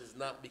righteousness is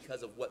not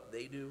because of what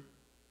they do.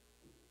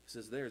 He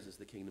says theirs is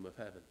the kingdom of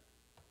heaven.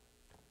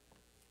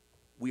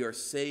 We are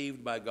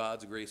saved by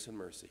God's grace and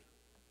mercy.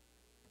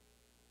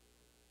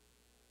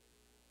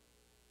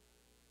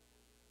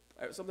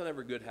 Something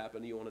ever good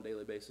happen to you on a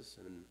daily basis?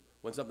 And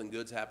when something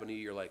good's happened to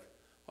you, you're like,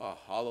 oh,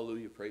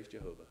 hallelujah, praise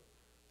Jehovah.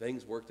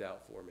 Things worked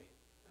out for me.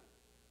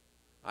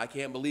 I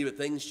can't believe it.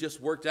 Things just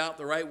worked out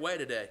the right way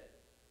today.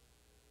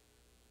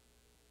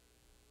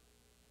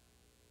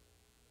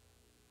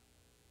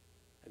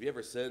 Have you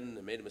ever sinned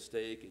and made a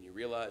mistake and you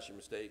realize your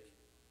mistake?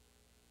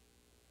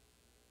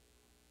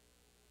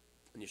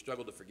 And you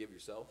struggle to forgive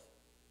yourself?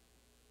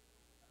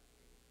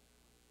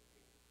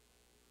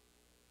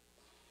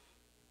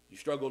 You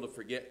struggle to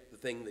forget the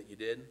thing that you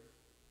did?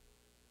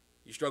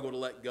 You struggle to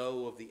let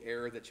go of the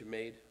error that you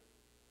made?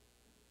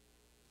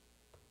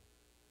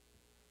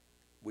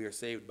 We are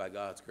saved by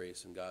God's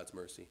grace and God's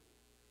mercy.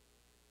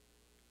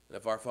 And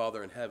if our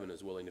Father in heaven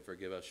is willing to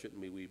forgive us, shouldn't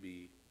we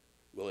be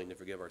willing to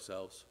forgive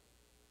ourselves?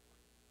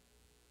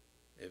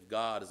 If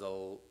God is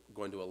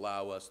going to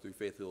allow us through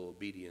faithful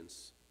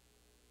obedience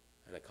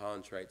and a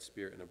contrite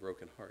spirit and a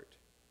broken heart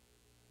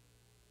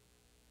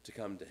to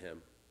come to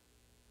him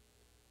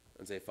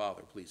and say,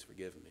 Father, please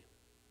forgive me.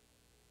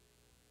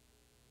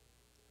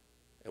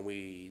 And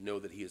we know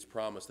that he has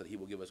promised that he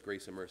will give us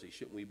grace and mercy.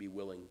 Shouldn't we be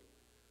willing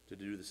to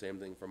do the same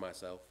thing for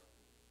myself?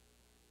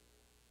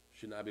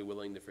 Shouldn't I be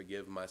willing to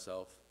forgive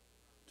myself,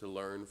 to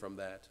learn from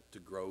that, to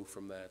grow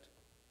from that?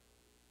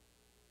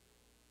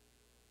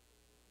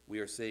 We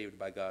are saved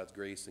by God's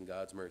grace and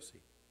God's mercy.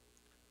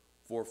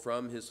 For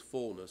from his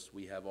fullness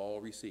we have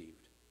all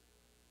received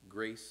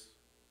grace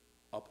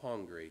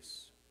upon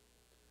grace.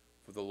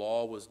 For the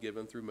law was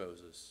given through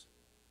Moses,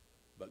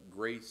 but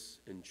grace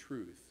and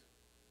truth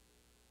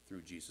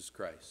through Jesus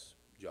Christ.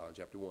 John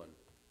chapter 1,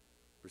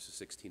 verses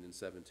 16 and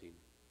 17.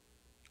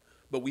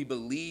 But we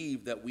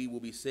believe that we will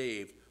be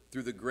saved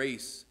through the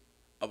grace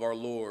of our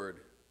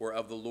Lord, or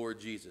of the Lord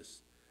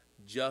Jesus,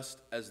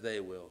 just as they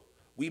will.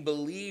 We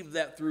believe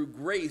that through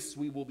grace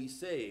we will be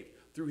saved.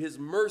 Through his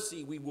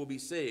mercy we will be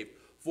saved.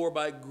 For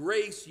by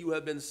grace you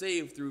have been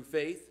saved through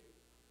faith,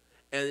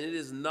 and it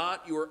is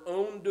not your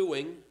own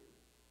doing,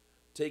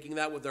 taking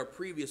that with our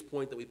previous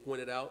point that we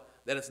pointed out,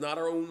 that it's not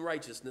our own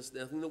righteousness,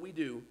 nothing that we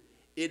do.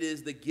 It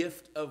is the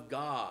gift of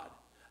God,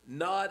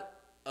 not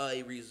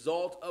a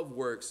result of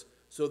works,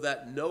 so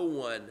that no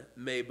one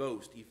may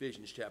boast.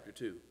 Ephesians chapter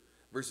 2,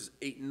 verses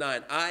 8 and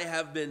 9. I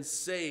have been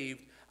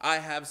saved. I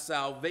have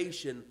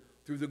salvation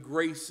through the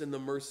grace and the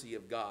mercy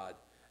of God,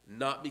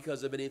 not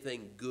because of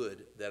anything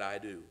good that I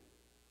do.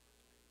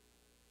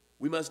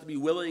 We must be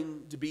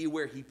willing to be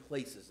where he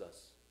places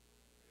us.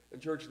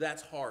 And church,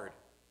 that's hard.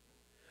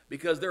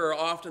 Because there are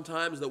often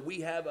times that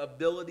we have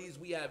abilities,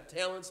 we have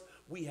talents,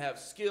 we have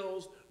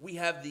skills, we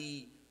have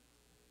the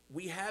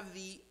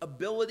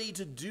ability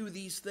to do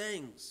these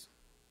things.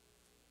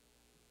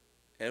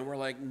 And we're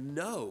like,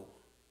 no,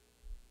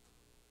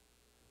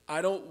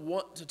 I don't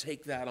want to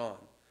take that on.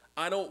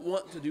 I don't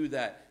want to do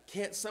that.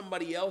 Can't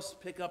somebody else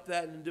pick up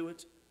that and do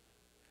it?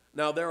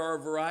 Now, there are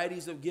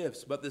varieties of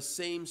gifts, but the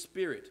same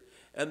Spirit.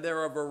 And there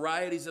are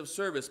varieties of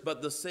service,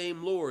 but the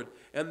same Lord.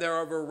 And there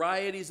are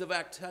varieties of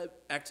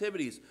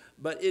activities,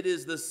 but it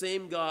is the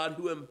same God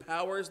who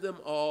empowers them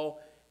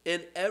all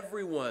and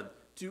everyone.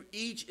 To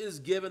each is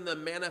given the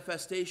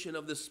manifestation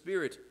of the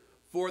Spirit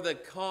for the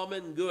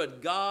common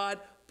good. God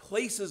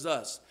places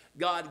us.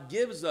 God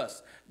gives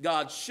us.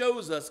 God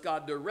shows us.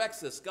 God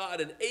directs us.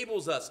 God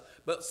enables us.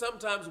 But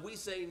sometimes we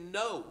say,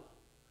 no,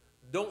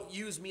 don't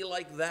use me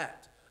like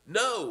that.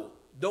 No,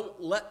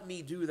 don't let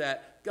me do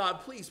that.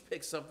 God, please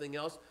pick something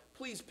else.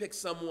 Please pick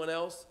someone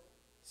else.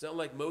 Sound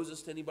like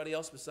Moses to anybody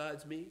else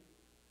besides me?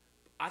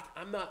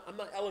 I'm not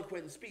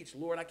eloquent in speech.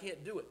 Lord, I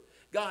can't do it.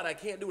 God, I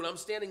can't do it. I'm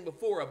standing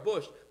before a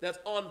bush that's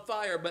on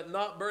fire but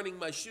not burning.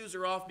 My shoes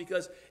are off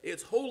because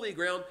it's holy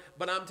ground,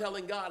 but I'm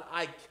telling God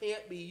I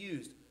can't be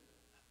used.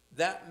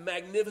 That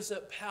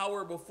magnificent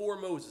power before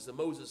Moses, and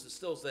Moses is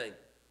still saying,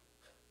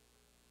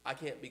 I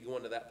can't be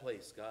going to that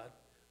place, God.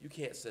 You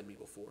can't send me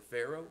before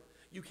Pharaoh.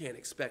 You can't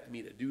expect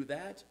me to do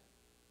that.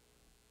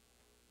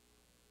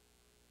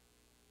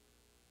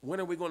 When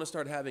are we going to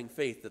start having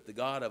faith that the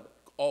God of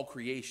all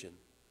creation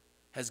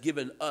has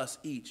given us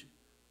each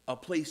a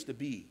place to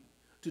be,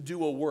 to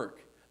do a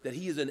work that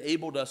he has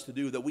enabled us to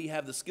do, that we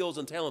have the skills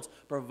and talents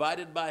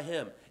provided by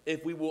him,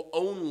 if we will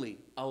only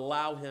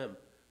allow him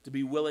to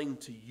be willing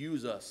to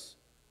use us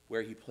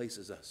where he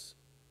places us?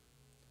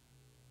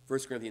 1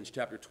 Corinthians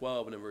chapter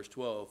 12 and in verse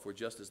 12, for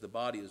just as the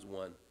body is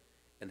one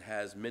and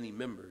has many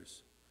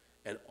members,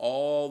 and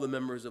all the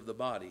members of the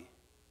body,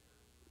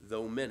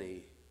 though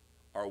many,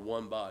 are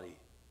one body,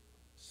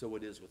 so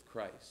it is with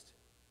Christ.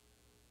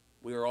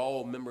 We are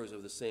all members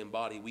of the same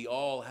body. We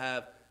all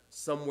have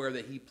somewhere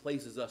that he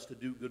places us to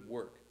do good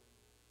work.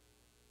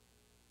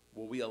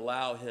 Will we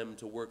allow him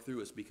to work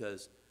through us?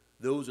 Because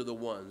those are the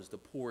ones, the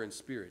poor in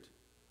spirit,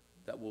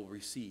 that will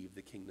receive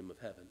the kingdom of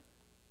heaven.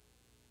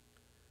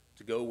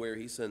 To go where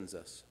he sends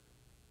us.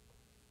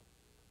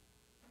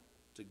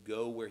 To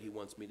go where he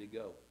wants me to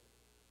go.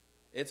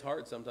 It's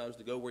hard sometimes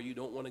to go where you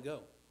don't want to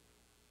go.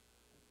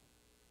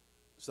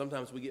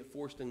 Sometimes we get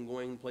forced in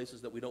going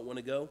places that we don't want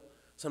to go.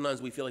 Sometimes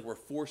we feel like we're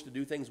forced to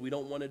do things we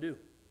don't want to do.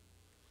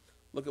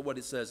 Look at what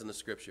it says in the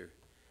scripture.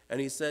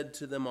 And he said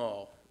to them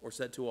all, or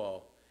said to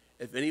all,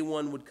 if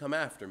anyone would come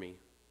after me,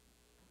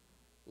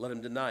 let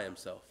him deny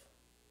himself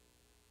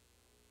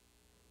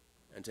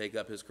and take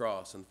up his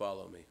cross and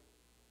follow me.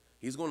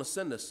 He's going to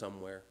send us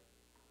somewhere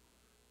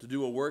to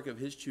do a work of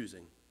his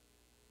choosing.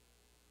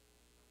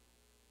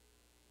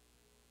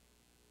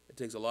 It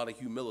takes a lot of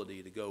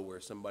humility to go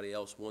where somebody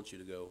else wants you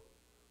to go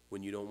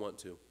when you don't want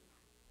to.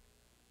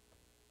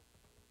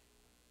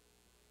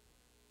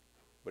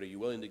 But are you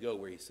willing to go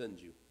where he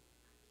sends you?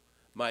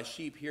 My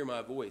sheep hear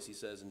my voice, he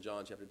says in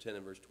John chapter 10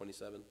 and verse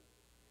 27,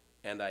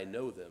 and I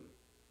know them.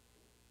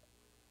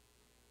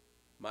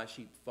 My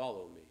sheep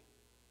follow me.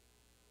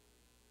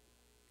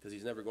 Because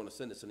he's never going to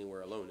send us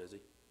anywhere alone, is he?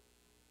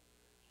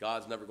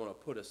 God's never going to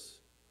put us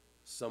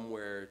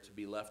somewhere to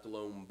be left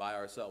alone by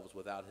ourselves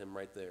without him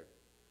right there.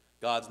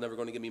 God's never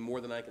going to give me more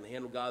than I can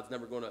handle. God's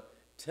never going to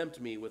tempt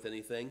me with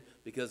anything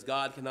because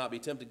God cannot be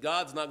tempted.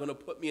 God's not going to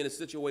put me in a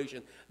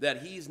situation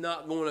that he's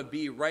not going to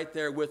be right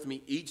there with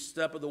me each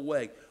step of the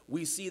way.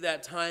 We see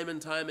that time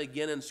and time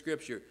again in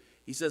Scripture.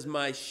 He says,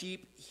 my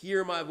sheep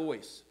hear my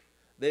voice.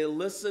 They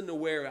listen to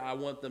where I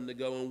want them to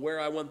go and where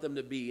I want them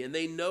to be. And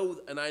they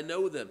know, and I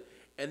know them.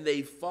 And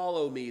they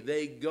follow me.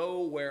 They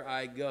go where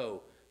I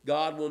go.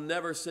 God will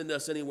never send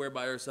us anywhere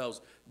by ourselves.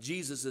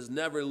 Jesus is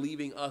never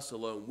leaving us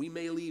alone. We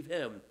may leave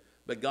him,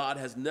 but God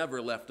has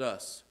never left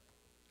us.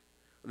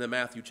 And then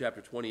Matthew chapter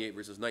 28,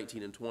 verses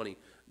 19 and 20.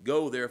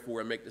 Go,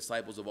 therefore, and make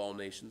disciples of all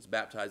nations,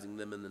 baptizing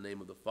them in the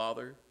name of the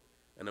Father,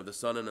 and of the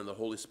Son, and of the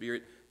Holy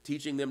Spirit,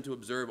 teaching them to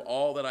observe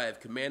all that I have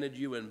commanded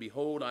you, and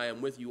behold, I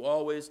am with you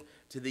always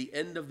to the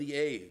end of the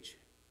age.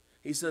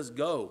 He says,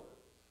 go.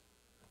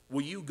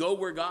 Will you go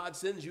where God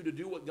sends you to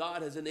do what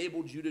God has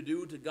enabled you to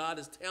do, to God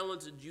has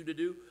talented you to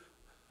do?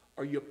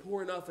 Are you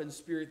poor enough in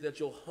spirit that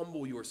you'll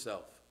humble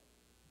yourself,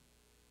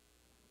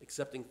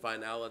 accepting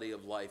finality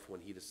of life when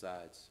he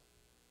decides?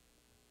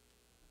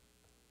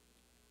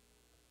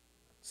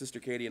 Sister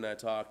Katie and I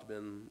talked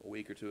been a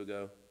week or two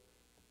ago,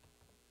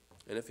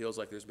 and it feels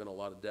like there's been a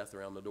lot of death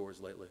around the doors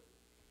lately.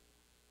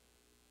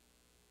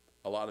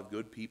 A lot of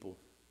good people,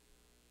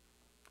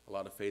 a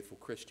lot of faithful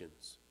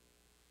Christians.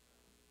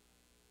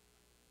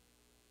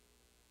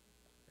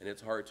 And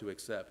it's hard to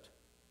accept.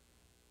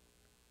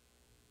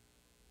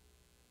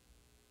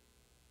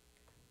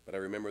 But I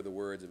remember the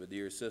words of a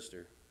dear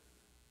sister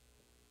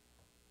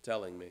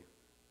telling me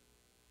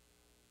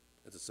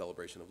it's a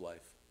celebration of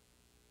life.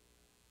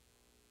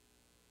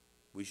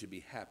 We should be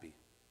happy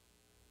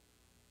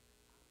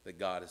that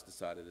God has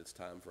decided it's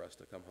time for us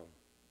to come home.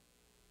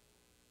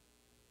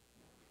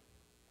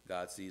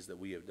 God sees that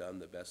we have done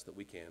the best that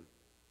we can.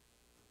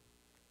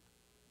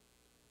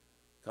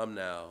 Come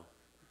now,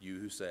 you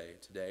who say,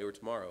 today or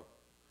tomorrow,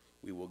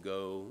 we will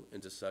go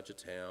into such a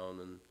town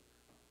and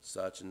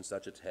such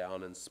a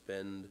town and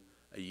spend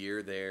a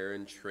year there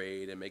and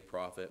trade and make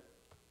profit.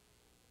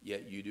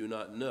 Yet you do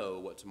not know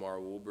what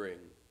tomorrow will bring.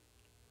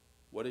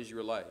 What is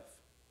your life?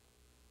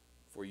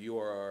 For you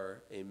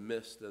are a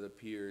mist that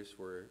appears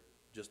for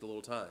just a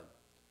little time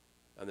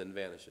and then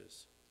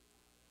vanishes.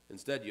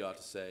 Instead, you ought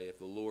to say, if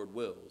the Lord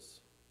wills,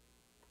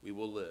 we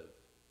will live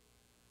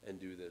and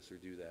do this or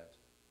do that.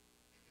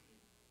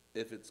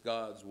 If it's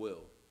God's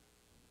will,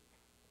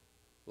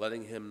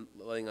 letting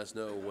us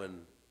know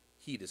when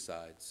he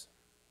decides,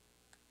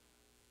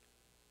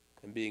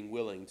 and being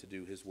willing to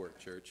do his work,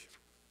 church.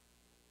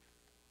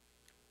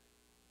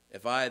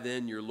 If I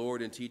then, your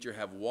Lord and teacher,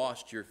 have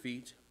washed your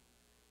feet,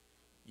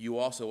 you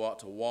also ought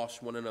to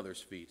wash one another's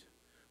feet.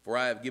 For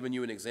I have given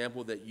you an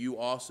example that you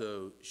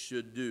also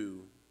should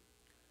do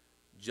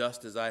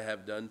just as I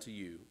have done to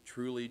you.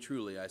 Truly,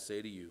 truly, I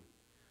say to you,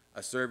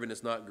 a servant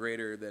is not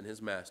greater than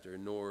his master,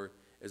 nor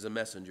is a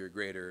messenger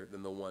greater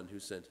than the one who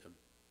sent him.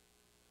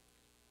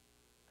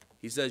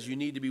 He says you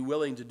need to be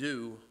willing to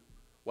do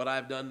what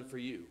I've done for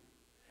you.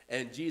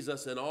 And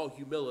Jesus, in all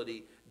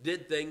humility,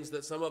 did things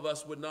that some of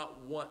us would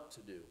not want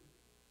to do.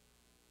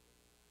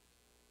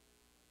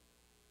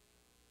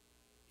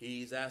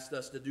 He's asked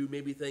us to do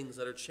maybe things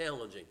that are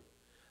challenging,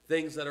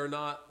 things that are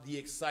not the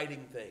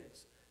exciting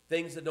things,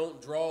 things that don't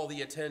draw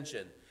the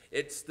attention.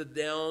 It's the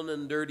down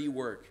and dirty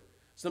work.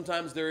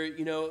 Sometimes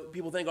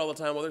people think all the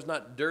time, well, there's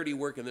not dirty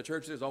work in the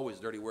church. There's always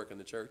dirty work in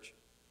the church.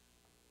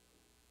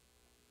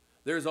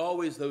 There's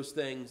always those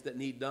things that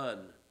need done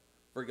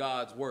for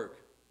God's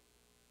work.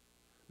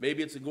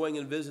 Maybe it's going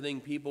and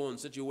visiting people in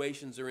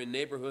situations or in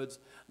neighborhoods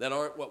that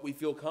aren't what we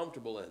feel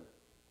comfortable in.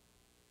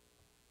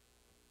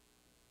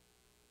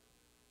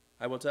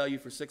 I will tell you,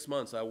 for 6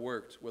 months I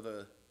worked with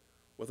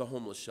a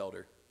homeless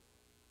shelter.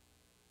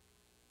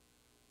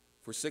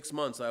 For 6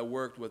 months I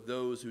worked with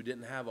those who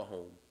didn't have a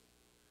home,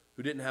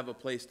 who didn't have a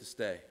place to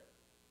stay.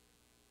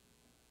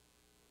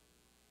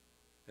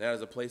 And that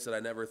is a place that I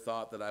never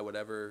thought that I would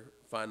ever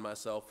find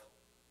myself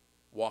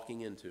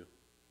walking into.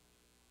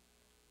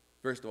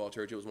 First of all,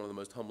 church, it was one of the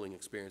most humbling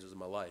experiences of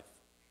my life.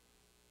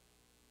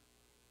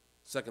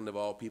 Second of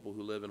all, people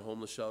who live in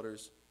homeless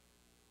shelters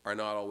are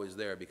not always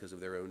there because of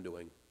their own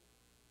doing.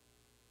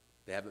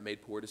 They haven't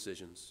made poor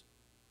decisions.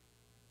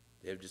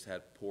 They have just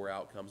had poor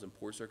outcomes and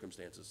poor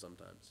circumstances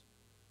sometimes.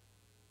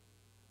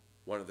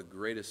 One of the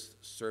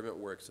greatest servant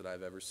works that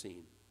I've ever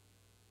seen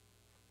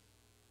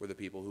were the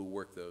people who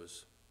work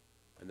those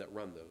and that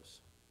run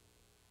those.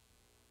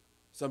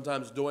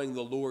 Sometimes doing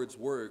the Lord's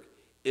work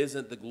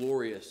isn't the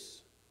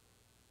glorious.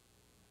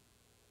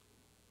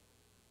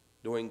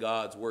 Doing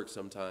God's work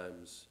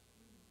sometimes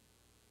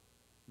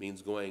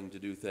means going to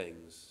do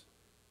things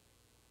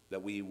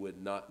that we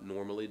would not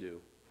normally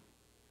do,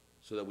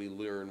 so that we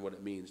learn what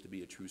it means to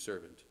be a true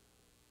servant.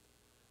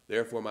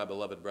 Therefore, my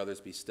beloved brothers,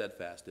 be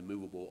steadfast,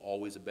 immovable,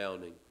 always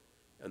abounding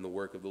in the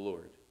work of the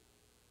Lord,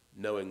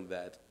 knowing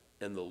that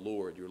in the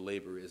Lord your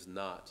labor is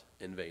not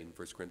in vain.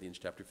 1 Corinthians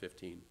chapter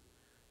 15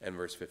 and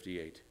verse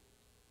 58.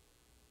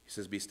 He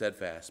says, be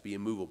steadfast, be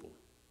immovable,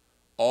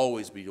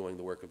 always be doing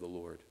the work of the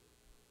Lord.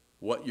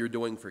 What you're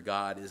doing for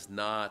God is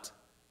not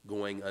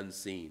going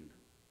unseen.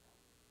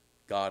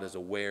 God is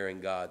aware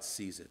and God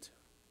sees it.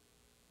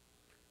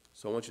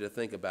 So I want you to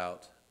think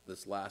about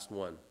this last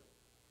one,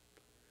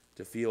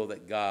 to feel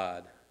that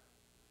God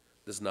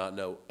does not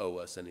owe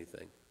us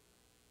anything.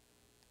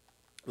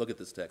 Look at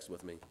this text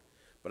with me.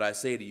 But I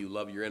say to you,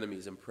 love your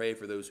enemies and pray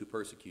for those who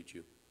persecute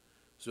you,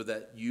 so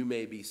that you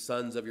may be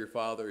sons of your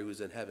Father who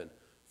is in heaven.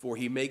 For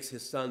he makes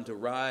his sun to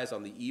rise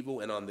on the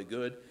evil and on the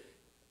good,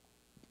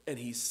 and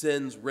he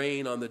sends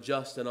rain on the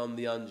just and on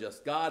the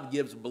unjust. God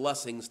gives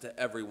blessings to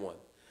everyone.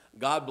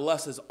 God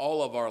blesses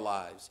all of our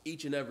lives,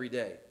 each and every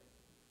day.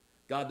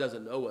 God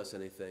doesn't owe us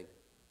anything.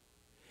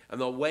 And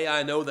the way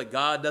I know that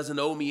God doesn't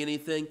owe me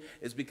anything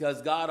is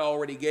because God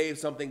already gave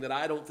something that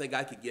I don't think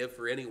I could give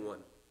for anyone.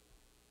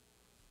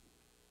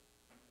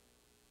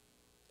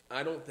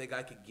 I don't think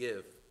I could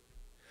give.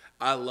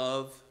 I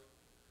love,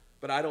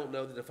 but I don't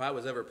know that if I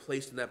was ever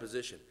placed in that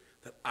position,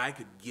 that I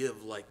could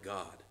give like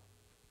God.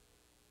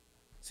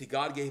 See,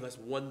 God gave us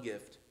one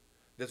gift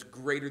that's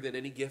greater than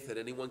any gift that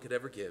anyone could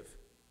ever give,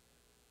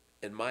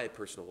 in my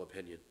personal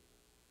opinion.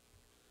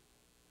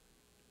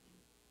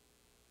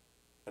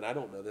 And I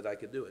don't know that I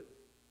could do it.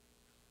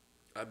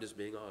 I'm just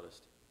being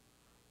honest.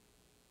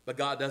 But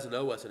God doesn't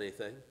owe us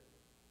anything.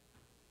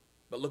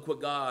 But look what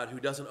God,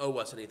 who doesn't owe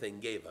us anything,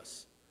 gave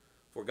us.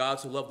 For God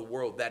so loved the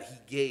world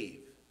that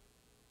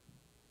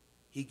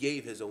he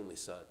gave his only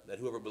son, that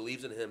whoever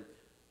believes in him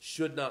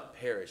should not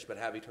perish but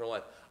have eternal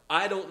life.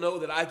 I don't know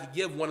that I could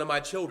give one of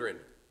my children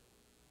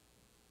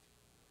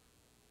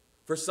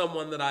for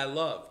someone that I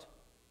loved.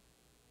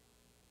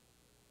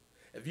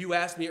 If you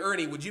asked me,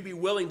 Ernie, would you be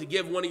willing to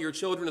give one of your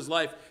children's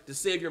life to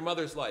save your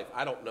mother's life?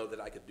 I don't know that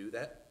I could do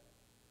that.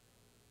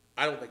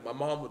 I don't think my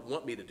mom would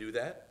want me to do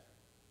that.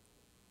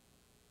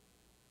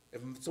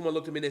 If someone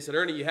looked at me and they said,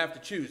 Ernie, you have to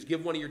choose.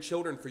 Give one of your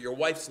children for your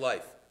wife's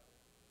life.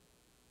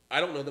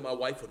 I don't know that my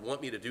wife would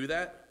want me to do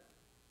that.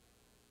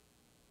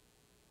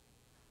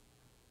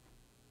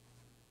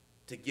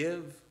 To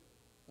give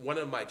one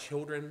of my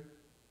children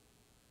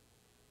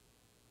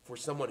for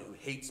someone who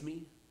hates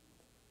me,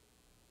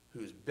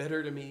 who's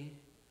bitter to me,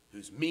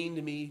 who's mean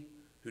to me,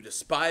 who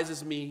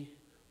despises me,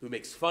 who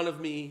makes fun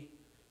of me,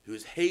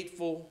 who's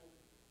hateful.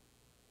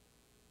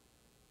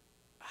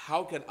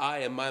 How could I,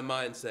 in my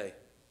mind, say,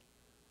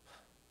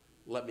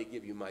 let me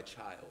give you my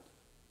child?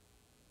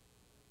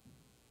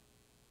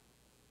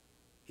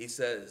 He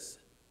says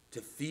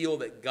to feel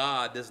that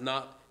God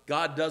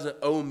doesn't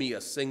owe me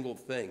a single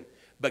thing,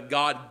 but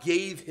God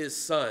gave his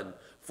son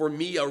for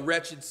me, a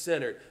wretched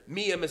sinner,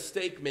 me, a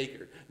mistake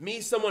maker, me,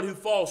 someone who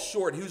falls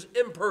short, who's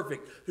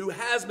imperfect, who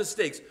has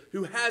mistakes,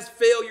 who has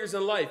failures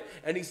in life.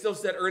 And he still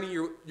said, Ernie,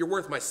 you're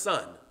worth my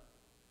son.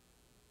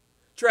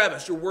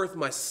 Travis, you're worth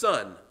my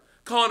son.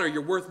 Connor,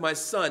 you're worth my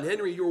son.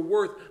 Henry, you're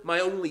worth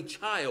my only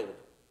child.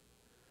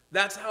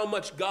 That's how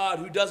much God,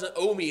 who doesn't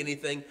owe me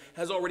anything,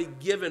 has already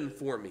given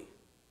for me.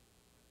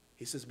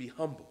 He says, be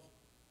humble.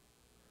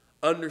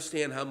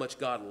 Understand how much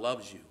God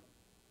loves you.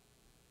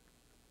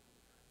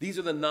 These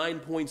are the 9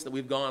 points that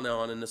we've gone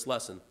on in this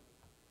lesson.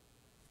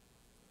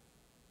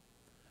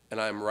 And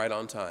I'm right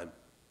on time.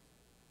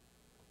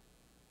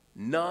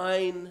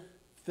 9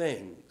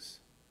 things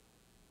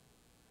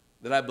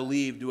that I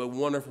believe do a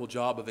wonderful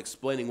job of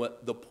explaining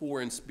what the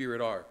poor in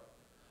spirit are.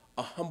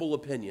 A humble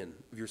opinion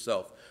of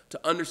yourself,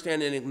 to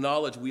understand and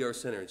acknowledge we are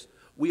sinners.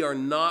 We are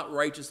not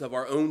righteous of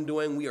our own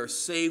doing. We are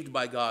saved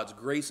by God's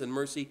grace and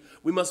mercy.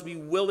 We must be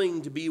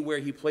willing to be where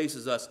he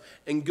places us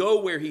and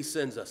go where he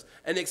sends us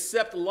and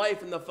accept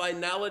life in the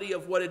finality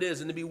of what it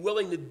is and to be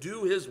willing to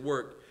do his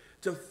work,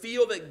 to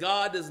feel that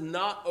God does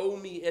not owe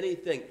me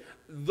anything.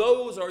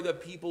 Those are the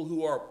people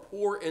who are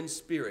poor in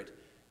spirit.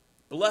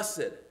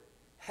 Blessed,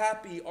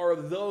 happy are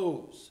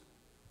those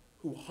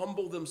who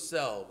humble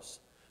themselves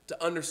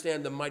to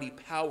understand the mighty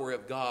power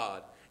of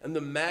God and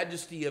the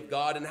majesty of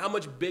God and how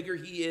much bigger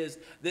he is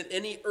than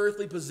any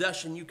earthly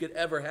possession you could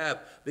ever have,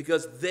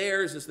 because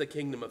theirs is the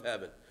kingdom of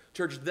heaven.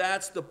 Church,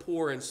 that's the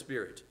poor in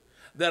spirit.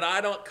 That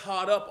I'm not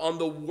caught up on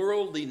the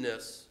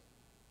worldliness.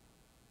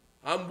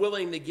 I'm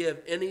willing to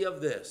give any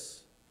of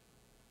this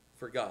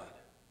for God.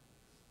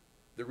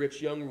 The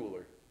rich young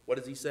ruler, what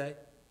does he say?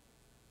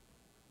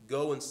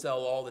 Go and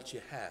sell all that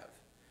you have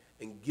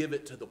and give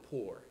it to the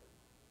poor.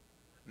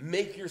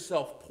 Make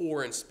yourself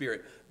poor in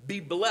spirit.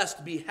 Be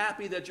blessed. Be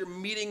happy that you're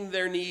meeting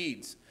their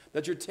needs,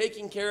 that you're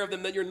taking care of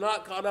them, that you're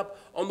not caught up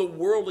on the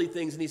worldly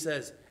things. And he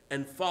says,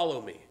 and follow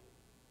me.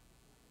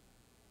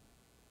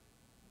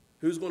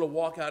 Who's going to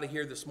walk out of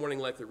here this morning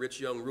like the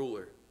rich young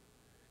ruler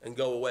and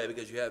go away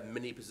because you have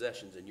many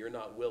possessions and you're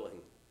not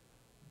willing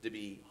to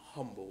be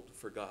humbled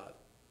for God?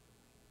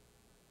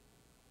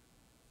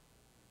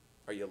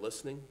 Are you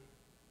listening?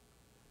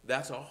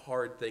 That's a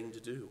hard thing to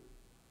do.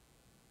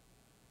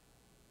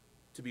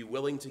 To be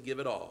willing to give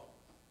it all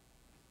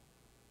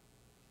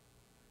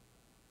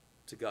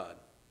to God.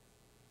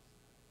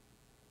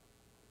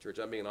 Church,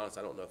 I'm being honest,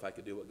 I don't know if I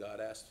could do what God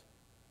asked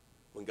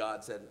when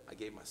God said, I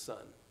gave my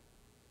son.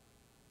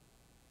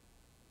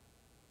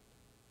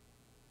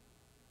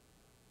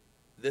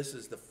 This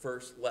is the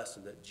first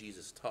lesson that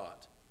Jesus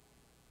taught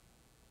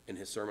in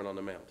his Sermon on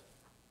the Mount.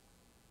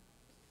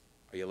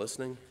 Are you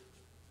listening?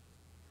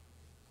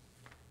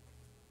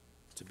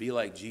 To be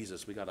like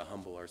Jesus, we got to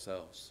humble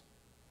ourselves.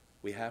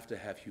 We have to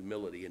have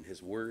humility in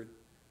his word.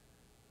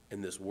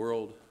 In this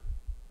world,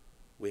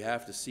 we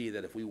have to see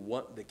that if we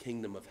want the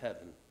kingdom of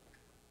heaven,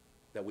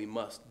 that we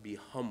must be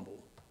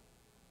humble.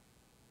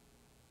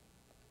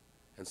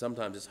 And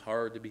sometimes it's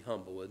hard to be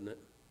humble, isn't it?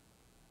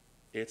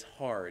 It's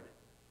hard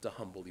to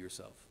humble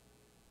yourself.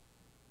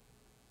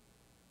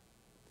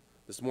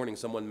 This morning,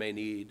 someone may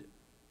need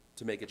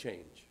to make a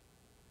change.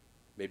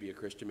 Maybe a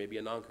Christian, maybe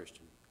a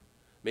non-Christian.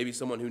 Maybe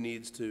someone who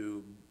needs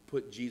to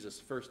put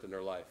Jesus first in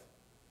their life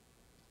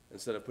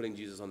instead of putting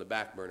Jesus on the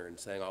back burner and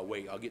saying, I'll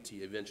wait, I'll get to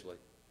you eventually.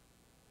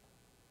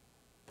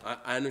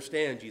 I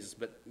understand, Jesus,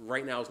 but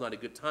right now is not a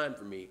good time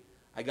for me.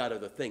 I got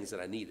other things that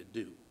I need to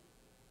do.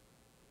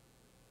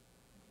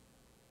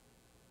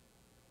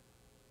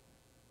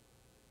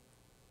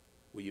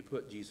 Will you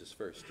put Jesus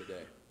first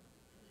today?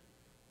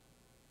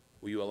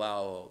 Will you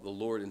allow the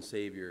Lord and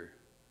Savior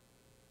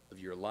of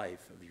your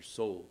life, of your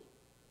soul,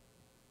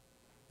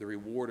 the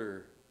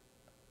rewarder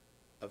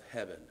of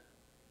heaven,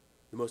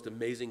 the most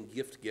amazing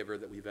gift giver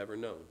that we've ever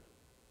known,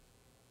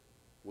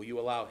 will you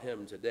allow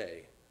him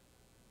today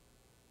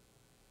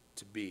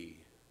to be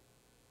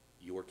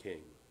your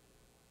king?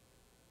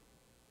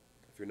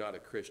 If you're not a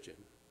Christian,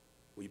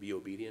 will you be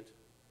obedient?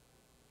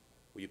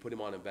 Will you put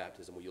him on in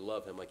baptism? Will you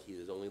love him like he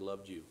has only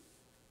loved you?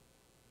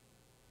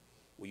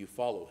 Will you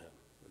follow him?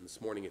 And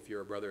this morning, if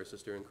you're a brother or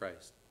sister in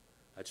Christ,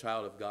 a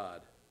child of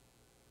God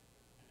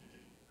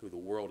who the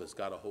world has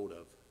got a hold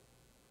of,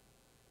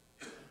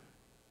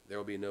 there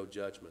will be no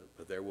judgment,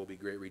 but there will be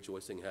great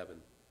rejoicing in heaven,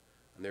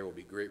 and there will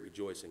be great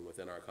rejoicing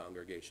within our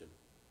congregation.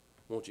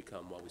 Won't you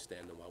come while we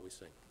stand and while we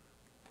sing?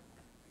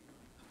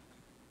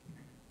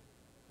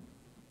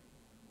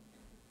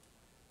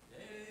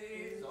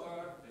 Days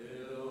are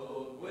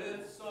filled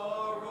with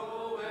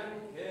sorrow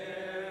and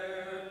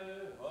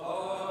care.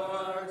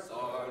 Hearts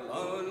are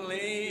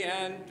lonely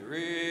and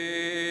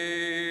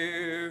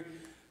drear.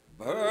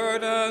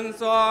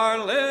 Burdens are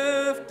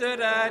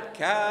lifted at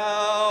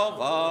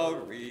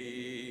Calvary.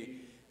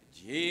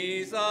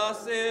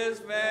 Jesus is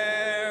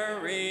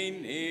very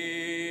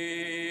near.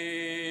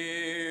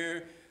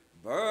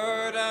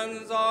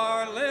 Burdens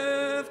are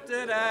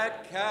lifted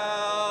at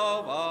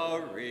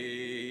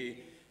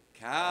Calvary.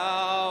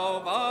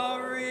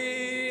 Calvary,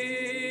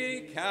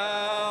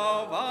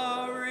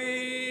 Calvary.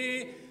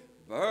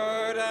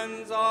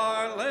 Burdens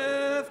are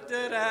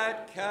lifted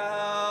at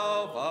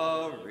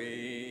Calvary.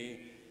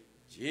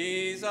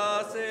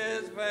 Jesus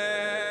is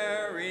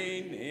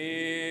very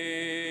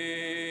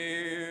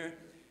near.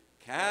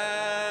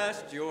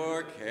 Cast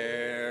your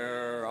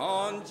care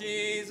on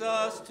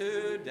Jesus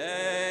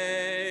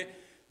today.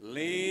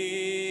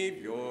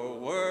 Leave your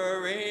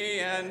worry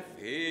and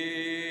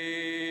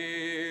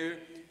fear.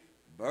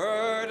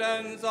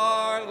 Burdens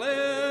are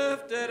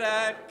lifted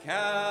at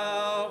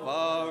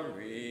Calvary.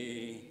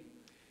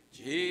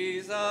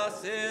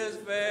 Jesus is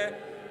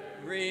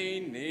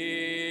very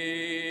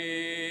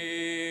near.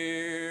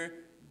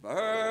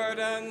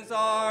 Burdens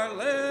are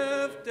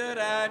lifted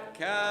at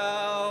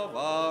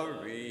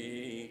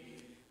Calvary.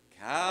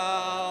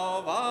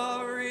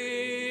 Calvary,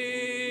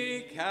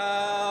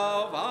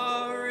 Calvary.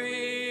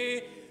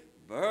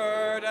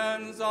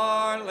 Burdens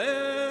are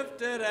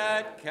lifted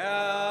at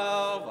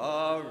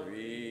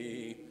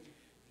Calvary.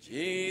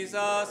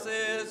 Jesus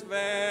is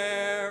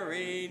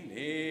very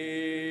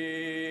near.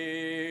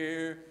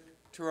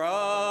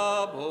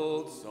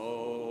 Troubled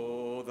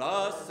soul,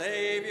 the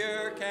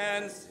Savior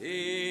can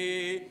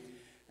see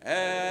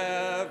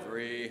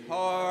every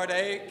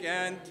heartache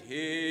and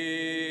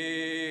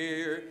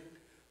tear.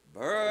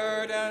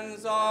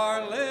 Burdens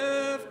are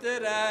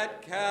lifted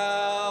at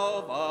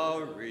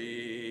Calvary.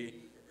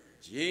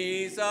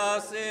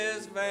 Jesus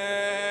is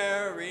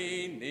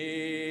very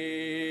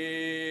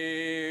near.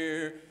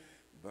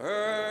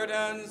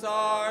 Burdens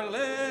are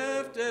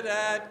lifted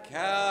at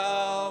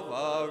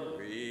Calvary.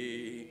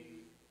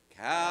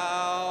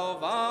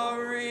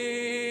 Calvary,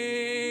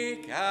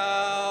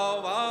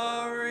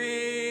 Calvary.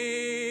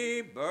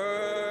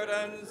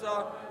 Burdens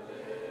are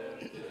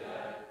lifted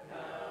at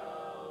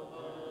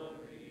Calvary.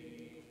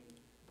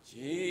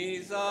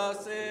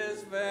 Jesus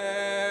is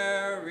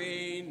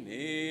very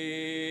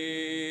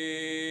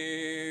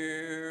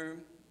near.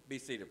 Be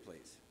seated,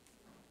 please.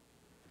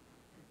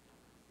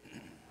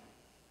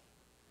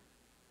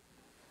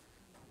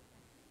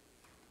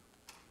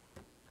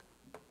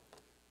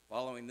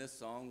 Following this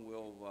song,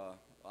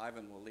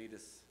 Ivan will lead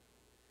us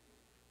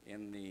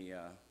in the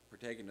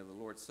partaking of the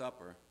Lord's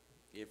Supper.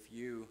 If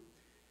you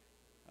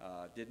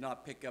did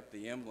not pick up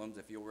the emblems,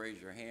 if you'll raise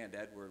your hand,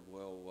 Edward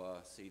will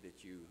see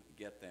that you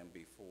get them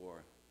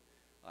before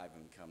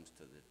Ivan comes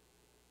to the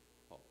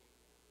pulpit.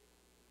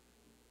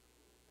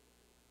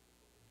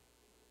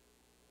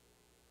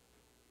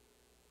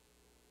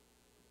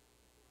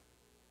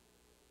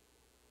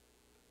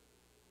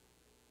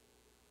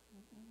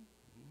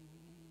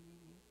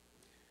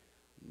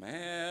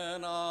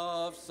 Man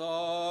of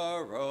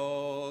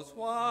sorrows,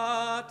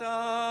 what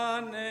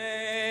a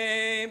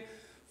name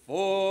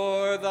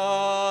for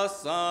the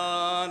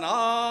Son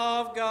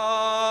of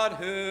God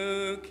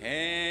who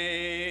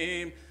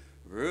came,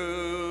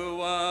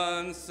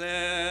 ruined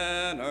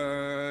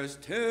sinners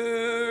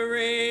to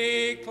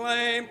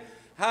reclaim.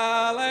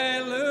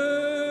 Hallelujah,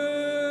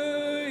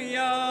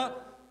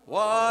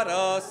 what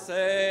a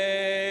Savior,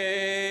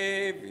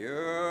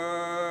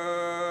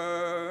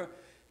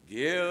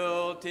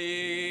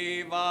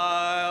 guilty,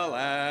 vile,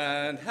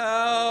 and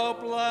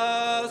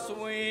helpless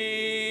we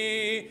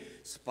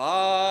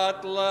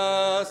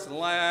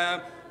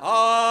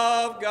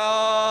of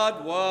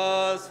God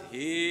was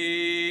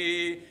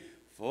he,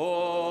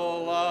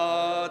 full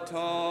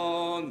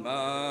atonement.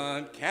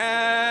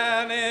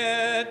 Can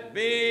it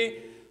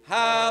be?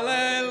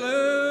 Hallelujah,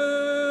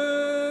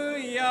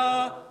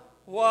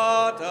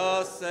 what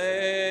a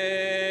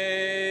Savior.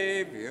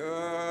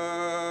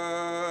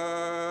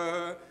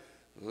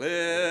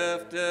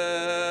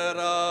 Lifted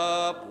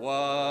up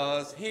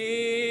was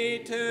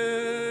he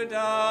to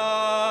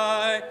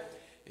die.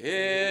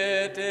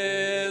 It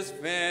is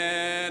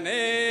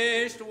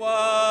finished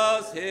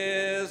was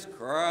his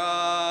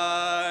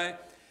cry.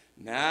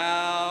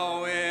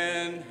 Now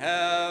in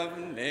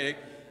heaven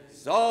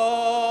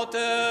exalted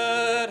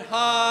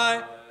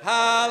high,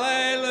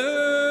 hallelujah,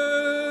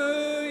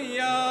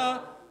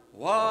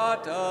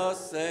 what a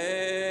Savior.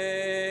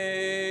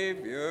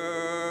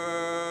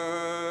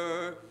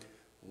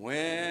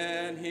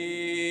 When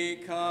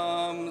he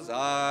comes,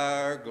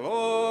 our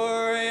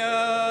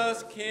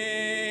glorious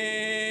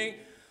King,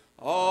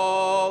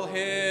 all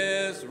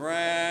his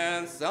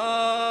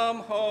ransom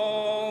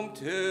home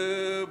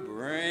to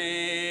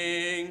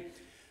bring,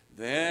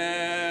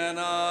 then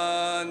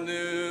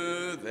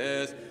anew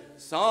this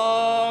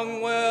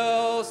song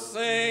will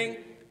sing,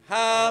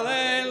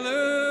 hallelujah,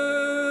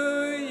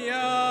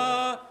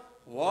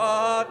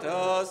 what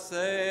a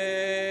Savior.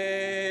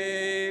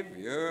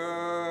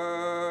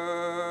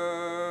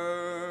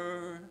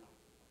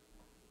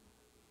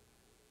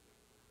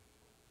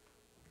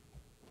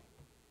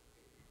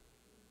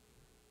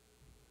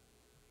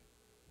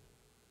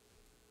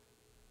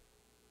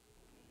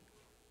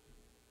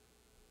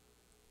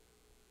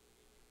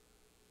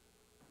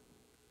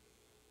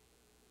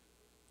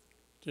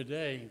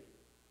 Today,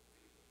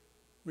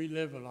 we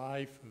live a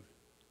life of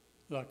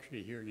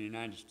luxury here in the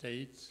United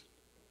States.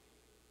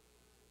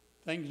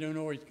 Things don't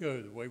always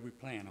go the way we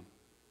plan them.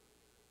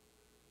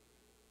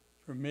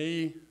 For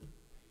me,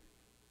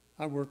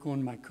 I work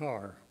on my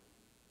car.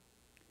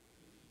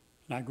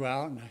 And I go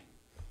out and I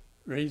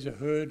raise the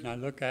hood and I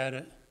look at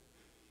it.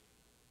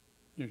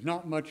 There's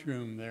not much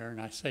room there,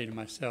 and I say to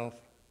myself,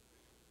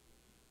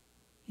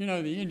 you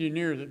know, the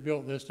engineer that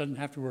built this doesn't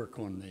have to work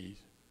on these.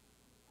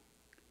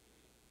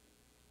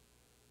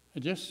 I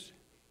just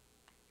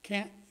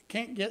can't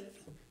get,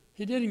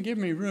 he didn't give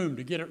me room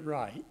to get it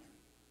right.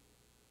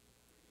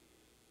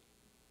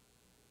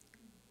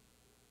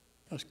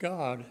 As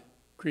God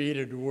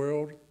created the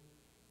world,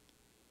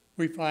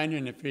 we find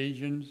in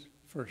Ephesians,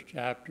 first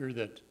chapter,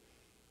 that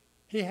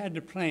he had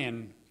to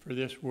plan for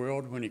this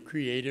world when he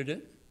created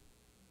it.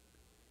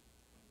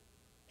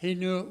 He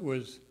knew it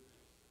was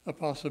a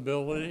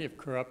possibility of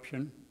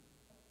corruption.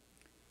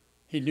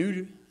 He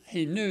knew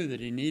that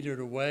he needed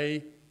a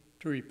way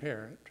to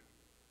repair it.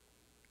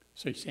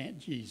 So he sent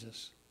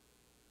Jesus.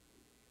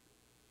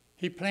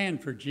 He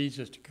planned for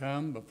Jesus to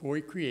come before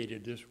he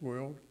created this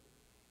world.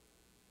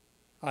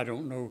 I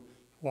don't know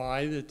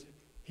why that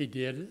he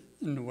did it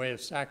in the way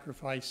of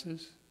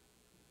sacrifices.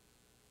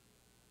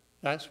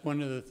 That's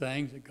one of the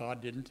things that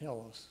God didn't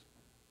tell us.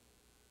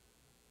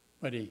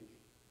 But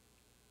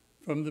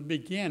from the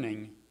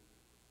beginning,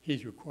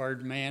 he's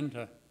required man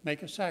to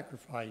make a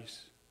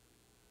sacrifice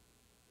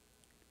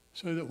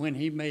so that when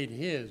he made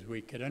his,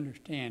 we could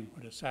understand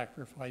what a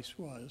sacrifice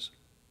was.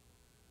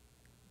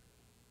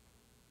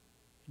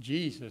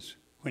 Jesus,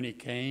 when he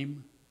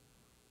came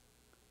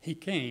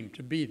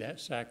to be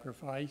that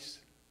sacrifice.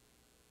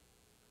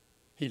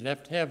 He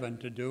left heaven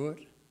to do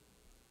it.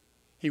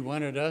 He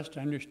wanted us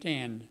to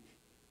understand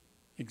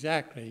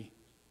exactly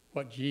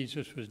what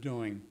Jesus was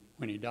doing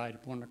when he died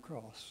upon the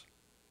cross.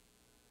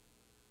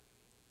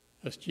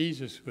 As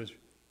Jesus was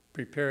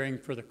preparing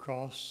for the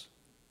cross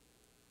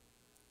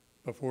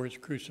before his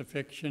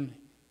crucifixion,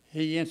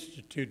 he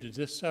instituted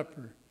this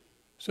supper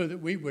so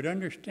that we would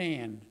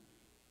understand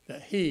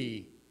that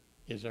he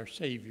is our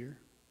Savior.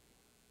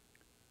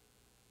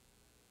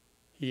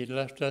 He had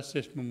left us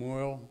this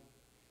memorial,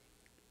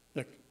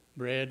 the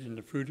bread and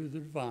the fruit of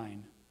the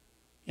vine,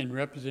 in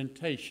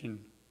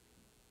representation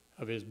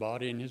of his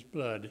body and his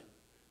blood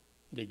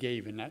that he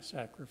gave in that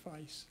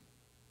sacrifice.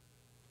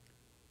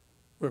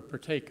 We'll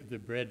partake of the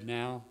bread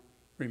now,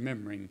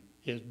 remembering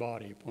his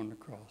body upon the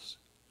cross.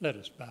 Let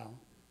us bow.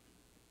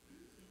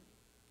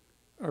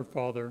 Our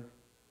Father,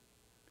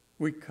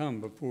 we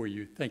come before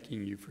you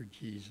thanking you for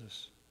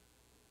Jesus.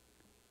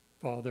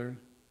 Father,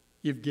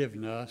 you've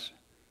given us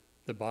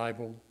the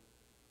Bible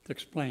to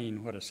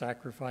explain what a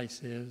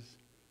sacrifice is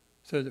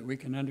so that we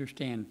can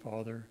understand,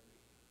 Father,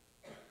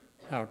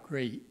 how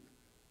great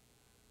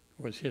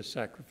was his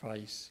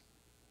sacrifice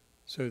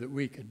so that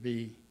we could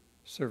be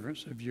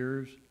servants of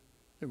yours,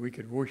 that we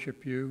could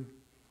worship you.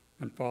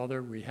 And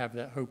Father, we have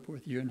that hope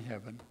with you in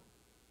heaven.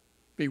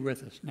 Be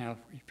with us now if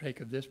we take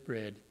of this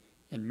bread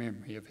in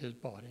memory of his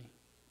body.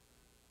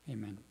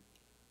 Amen.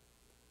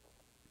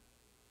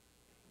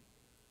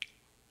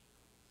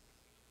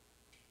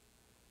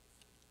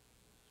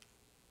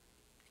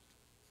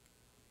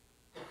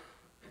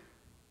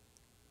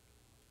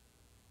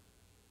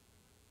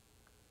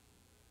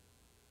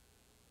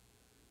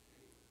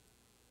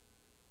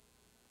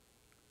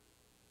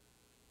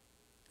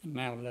 And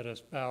now let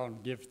us bow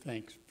and give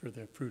thanks for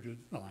the fruit of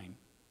the vine.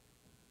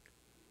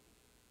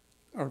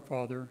 Our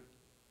Father,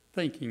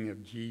 thinking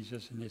of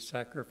Jesus and his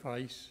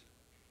sacrifice,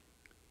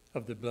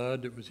 of the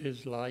blood that was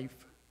his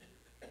life,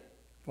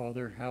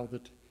 Father, how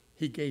that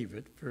he gave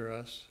it for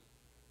us,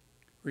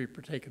 we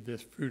partake of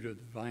this fruit of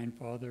the vine,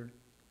 Father,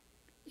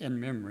 in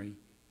memory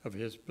of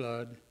his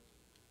blood.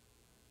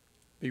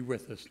 Be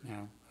with us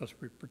now as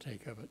we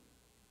partake of it.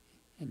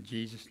 In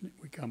Jesus' name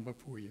we come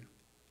before you.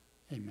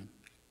 Amen.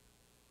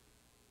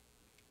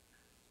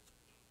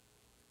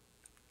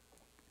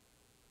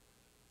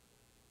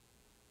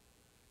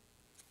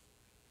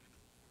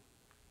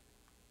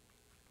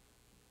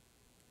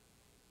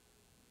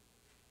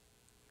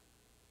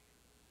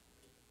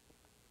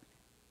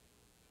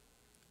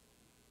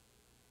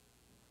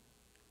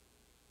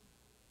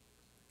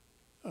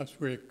 As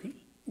we're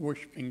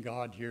worshiping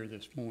God here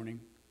this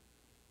morning,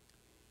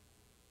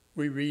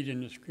 we read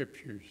in the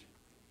scriptures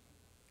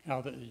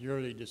how that the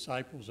early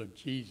disciples of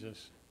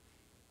Jesus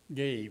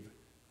gave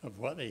of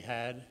what they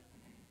had.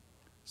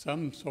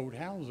 Some sold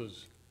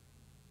houses.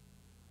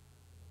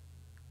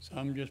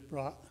 Some just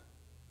brought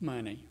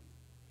money.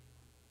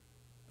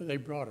 But they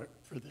brought it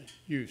for the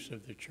use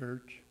of the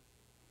church,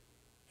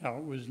 how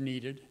it was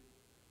needed.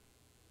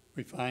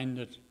 We find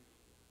that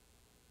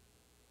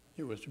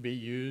it was to be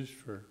used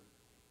for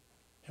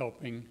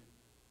helping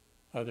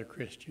other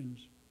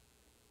Christians.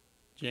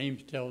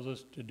 James tells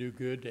us to do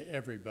good to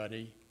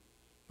everybody,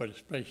 but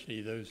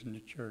especially those in the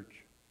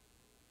church.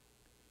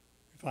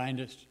 We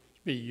find it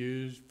to be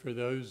used for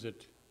those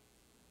that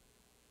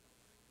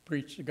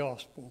preach the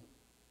gospel.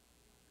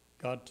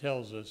 God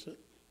tells us that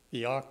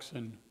the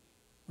oxen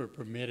were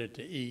permitted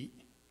to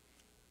eat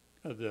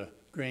of the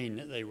grain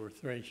that they were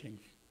threshing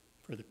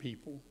for the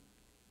people.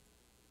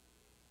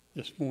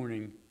 This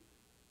morning,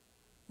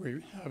 we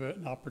have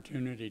an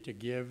opportunity to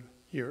give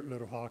here at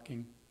Little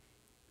Hocking.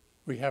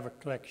 We have a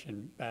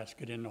collection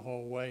basket in the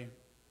hallway.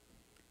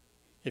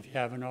 If you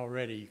haven't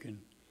already, you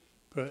can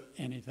put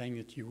anything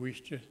that you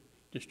wish to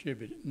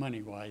distribute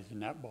money-wise in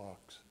that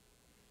box.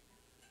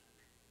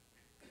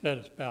 Let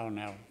us bow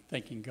now,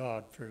 thanking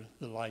God for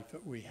the life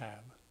that we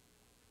have.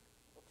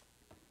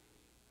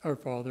 Our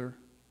Father,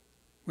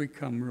 we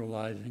come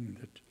realizing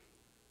that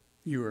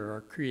you are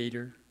our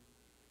Creator.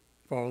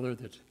 Father,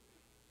 that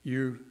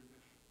you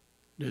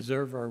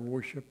deserve our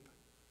worship.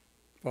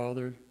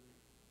 Father,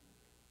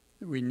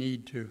 that we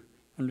need to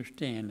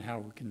understand how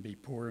we can be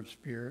poor of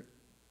spirit.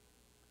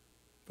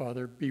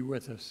 Father, be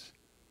with us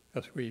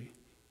as we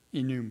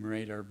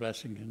enumerate our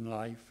blessings in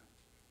life,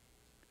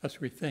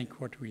 as we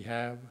think what we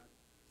have,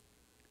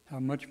 how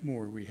much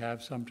more we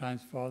have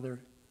sometimes, Father,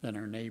 than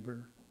our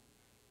neighbor.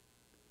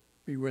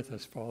 Be with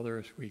us, Father,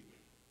 as we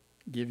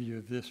give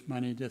you this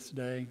money this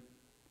day.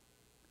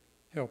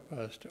 Help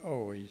us to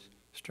always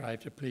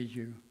strive to please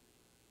you.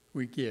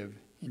 We give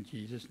in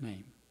Jesus'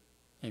 name.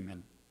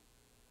 Amen.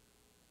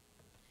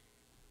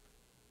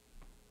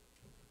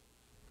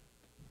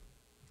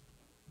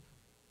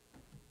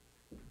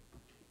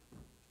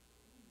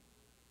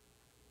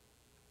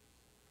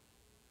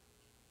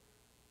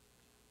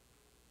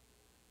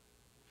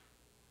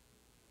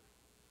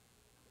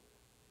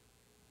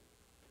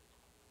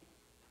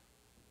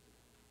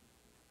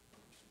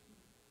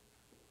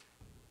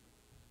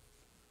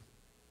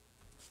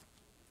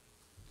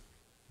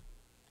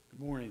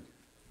 Good morning.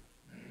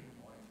 If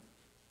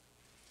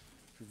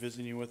you're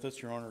visiting with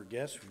us, your honored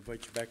guests, we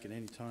invite you back at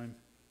any time.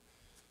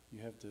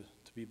 You have to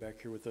be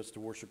back here with us to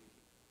worship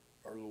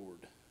our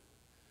Lord.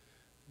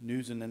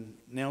 News and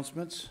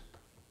announcements.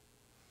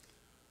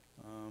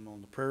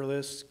 On the prayer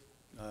list,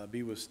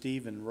 be with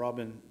Steve and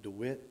Robin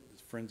DeWitt,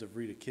 friends of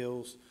Rita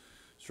Kills,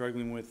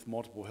 struggling with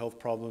multiple health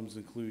problems,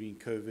 including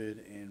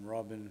COVID, and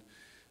Robin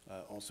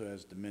also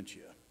has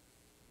dementia.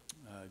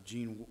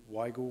 Jean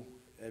Weigel,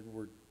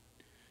 Edward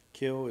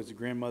Kill is the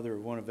grandmother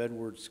of one of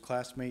Edward's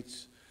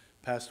classmates,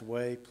 passed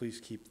away. Please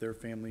keep their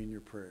family in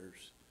your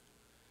prayers.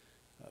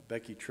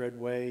 Becky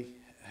Treadway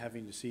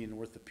having to see an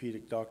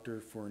orthopedic doctor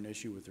for an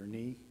issue with her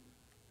knee.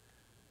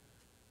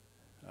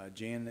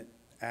 Janet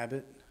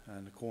Abbott,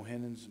 Nicole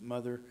Hennon's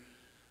mother,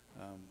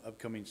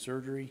 upcoming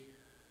surgery.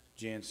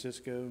 Jan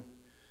Cisco,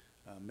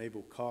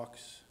 Mabel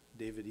Cox,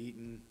 David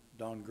Eaton,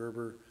 Don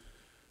Gerber,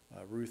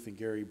 Ruth and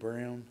Gary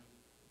Brown.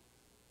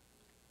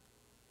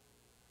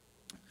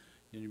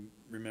 You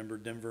remember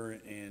Denver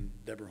and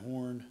Deborah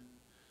Horn,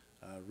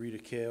 Rita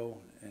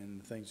Kale, and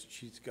the things that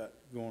she's got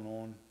going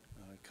on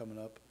coming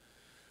up.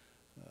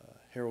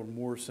 Harold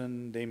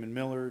Morrison, Damon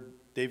Miller,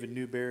 David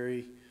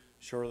Newberry,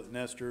 Charlotte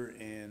Nestor,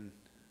 and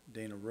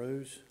Dana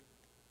Rose.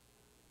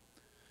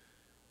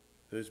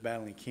 Those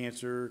battling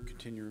cancer,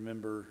 continue to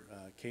remember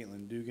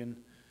Caitlin Dugan,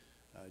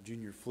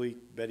 Junior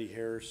Fleet, Betty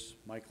Harris,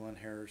 Michael N.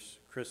 Harris,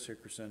 Chris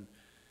Hickerson,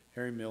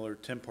 Harry Miller,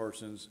 Tim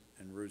Parsons,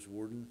 and Rose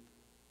Warden.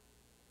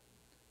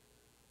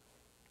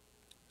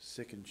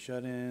 Sick and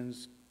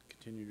shut-ins,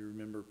 continue to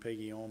remember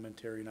Peggy Allman,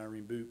 Terry and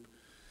Irene Boop,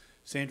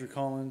 Sandra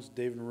Collins,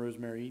 David and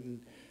Rosemary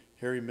Eaton,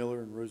 Harry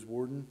Miller and Rose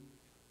Warden.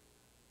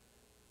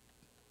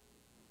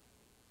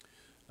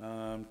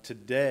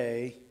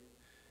 Today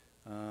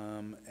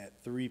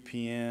 3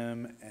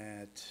 p.m.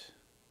 at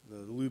the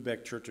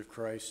Lubeck Church of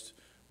Christ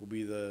will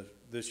be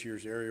this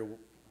year's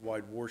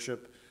area-wide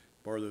worship.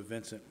 Barlow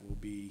Vincent will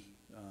be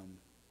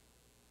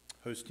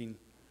hosting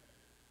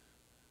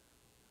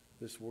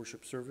this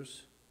worship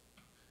service.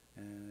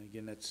 And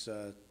again, that's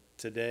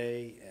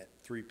today at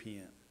 3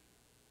 p.m.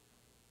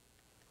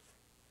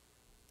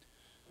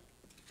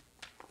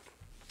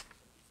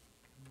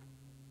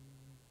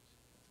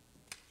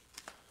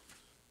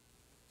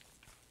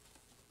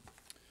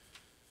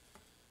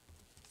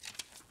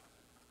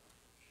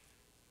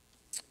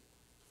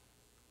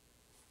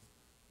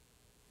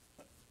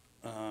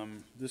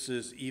 This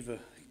is Eva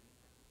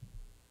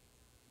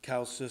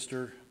Cal's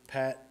sister,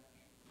 Pat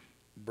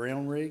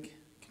Brownrigg.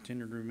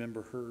 Continue to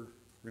remember her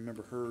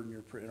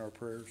in our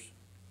prayers.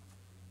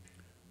 It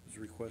was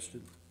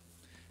requested.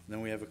 And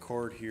then we have a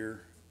card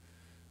here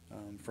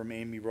from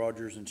Amy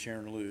Rogers and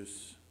Sharon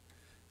Lewis.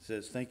 It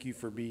says, "Thank you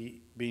for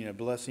being a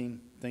blessing.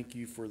 Thank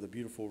you for the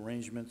beautiful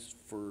arrangements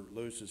for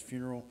Lois's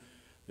funeral.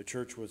 The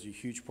church was a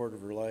huge part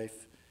of her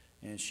life,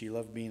 and she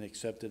loved being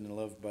accepted and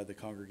loved by the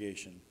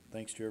congregation.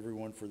 Thanks to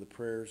everyone for the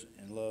prayers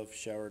and love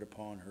showered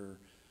upon her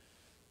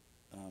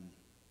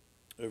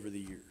over the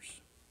years."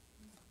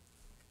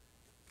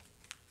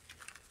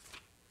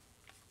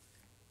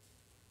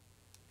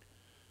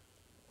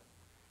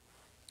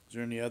 Is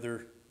there any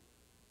other,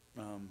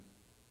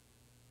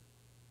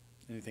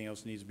 anything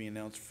else needs to be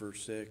announced for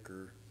sick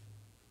or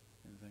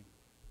anything?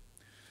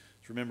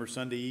 So remember,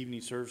 Sunday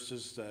evening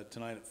services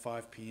tonight at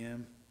 5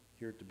 p.m.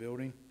 here at the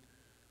building.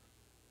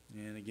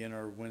 And again,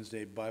 our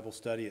Wednesday Bible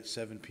study at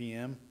 7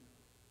 p.m.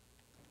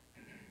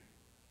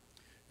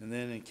 And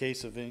then in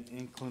case of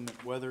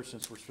inclement weather,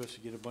 since we're supposed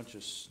to get a bunch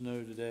of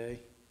snow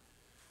today,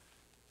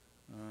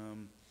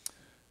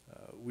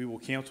 we will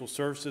cancel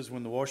services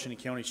when the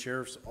Washington County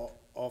Sheriff's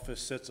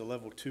Office sets a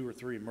level 2 or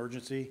 3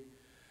 emergency.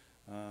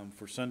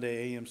 For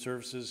Sunday AM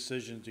services,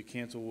 decision to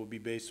cancel will be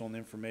based on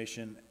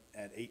information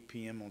at 8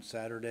 p.m. on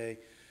Saturday.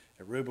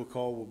 A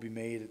robocall will be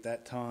made at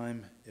that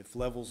time. If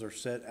levels are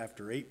set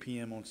after 8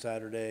 p.m. on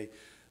Saturday,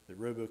 the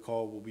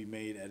robocall will be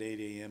made at 8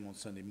 a.m. on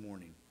Sunday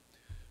morning.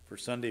 For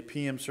Sunday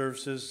PM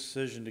services,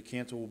 decision to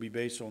cancel will be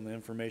based on the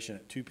information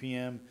at 2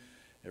 p.m.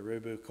 A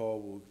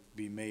robocall will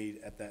be made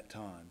at that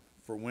time.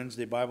 For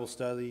Wednesday Bible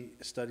study,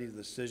 the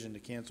decision to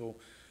cancel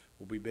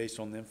will be based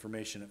on the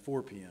information at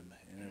 4 p.m.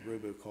 and a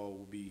robocall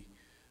will be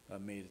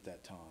made at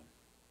that time.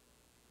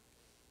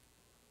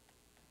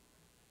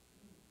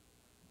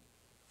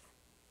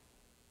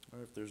 All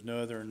right, if there's no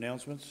other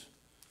announcements,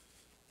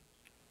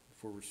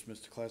 before we dismiss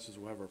the classes,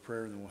 we'll have our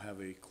prayer and then we'll have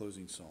a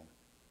closing song.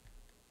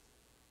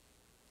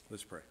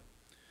 Let's pray.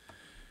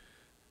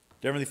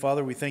 Dear Heavenly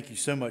Father, we thank you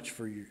so much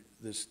for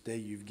this day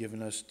you've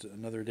given us,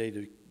 another day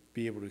to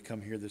be able to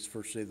come here this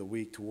first day of the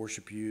week to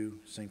worship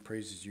you, sing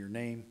praises to your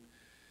name,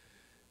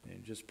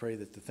 and just pray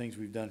that the things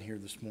we've done here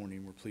this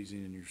morning were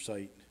pleasing in your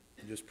sight.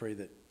 And just pray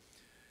that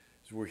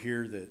as we're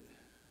here that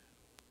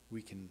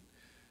we can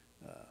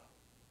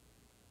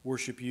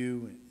worship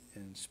you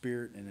in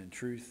spirit and in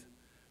truth.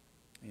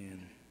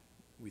 And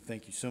we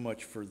thank you so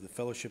much for the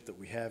fellowship that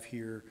we have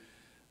here.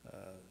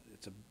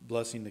 It's a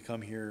blessing to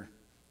come here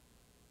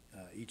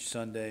each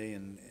Sunday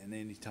and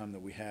any time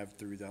that we have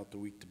throughout the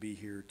week to be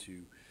here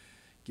to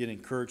get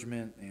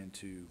encouragement and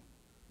to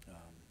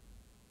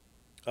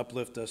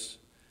uplift us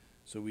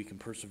so we can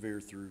persevere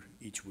through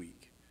each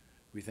week.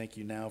 We thank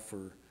you now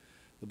for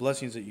the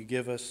blessings that you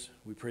give us.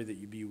 We pray that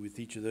you be with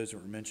each of those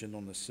that were mentioned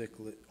on the sick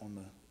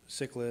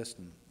list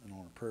and on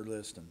our prayer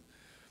list, and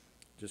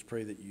just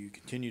pray that you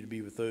continue to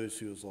be with those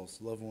who have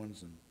lost loved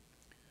ones, and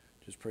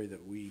just pray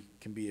that we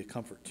can be a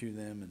comfort to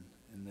them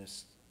in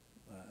this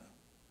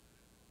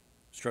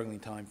struggling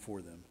time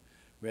for them.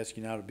 We ask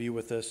you now to be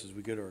with us as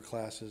we go to our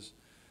classes.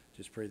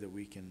 Just pray that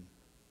we can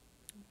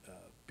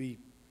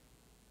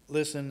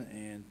listen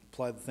and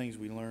apply the things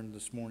we learned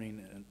this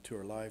morning to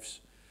our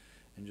lives,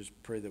 and just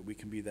pray that we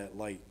can be that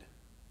light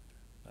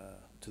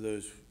to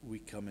those we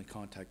come in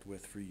contact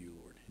with for you,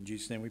 Lord. In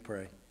Jesus' name we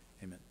pray.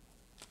 Amen.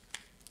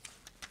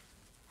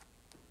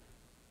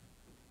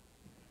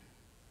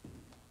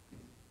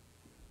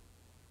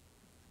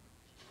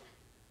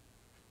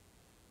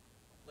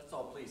 Let's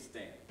all please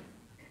stand.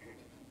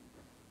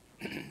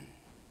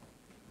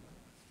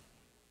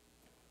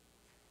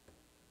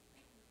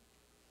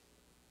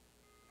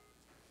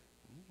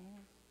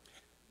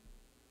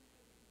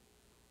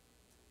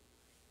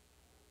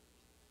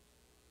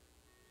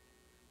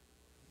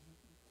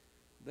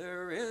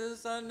 There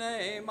is a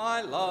name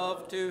I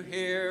love to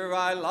hear,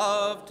 I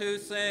love to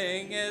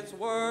sing its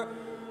worth.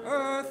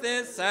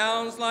 It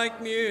sounds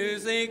like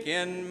music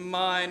in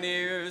mine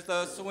ears,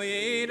 the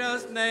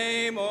sweetest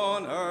name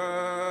on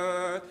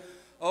earth.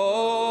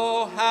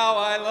 Oh, how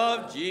I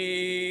love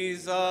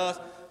Jesus.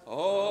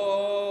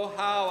 Oh,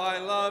 how I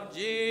love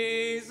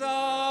Jesus.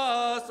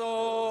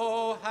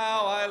 Oh,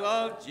 how I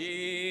love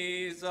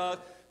Jesus,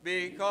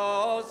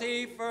 because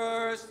he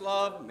first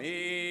loved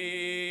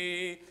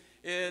me.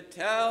 It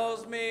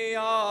tells me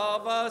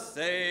of a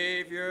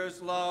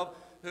Savior's love,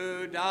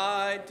 who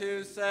died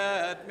to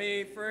set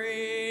me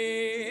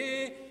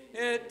free.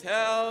 It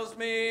tells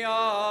me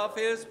of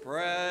his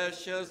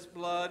precious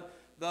blood,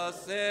 the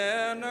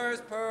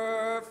sinner's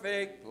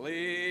perfect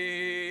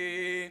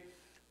plea.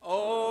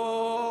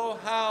 Oh,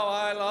 how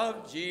I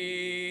love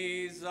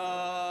Jesus.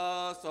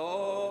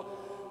 Oh,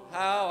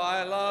 how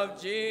I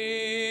love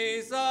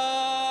Jesus.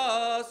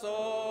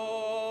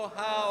 Oh,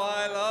 how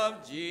I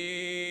love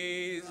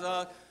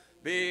Jesus,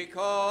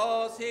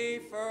 because he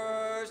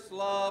first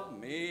loved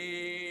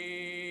me.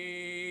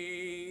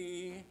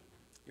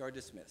 You are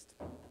dismissed.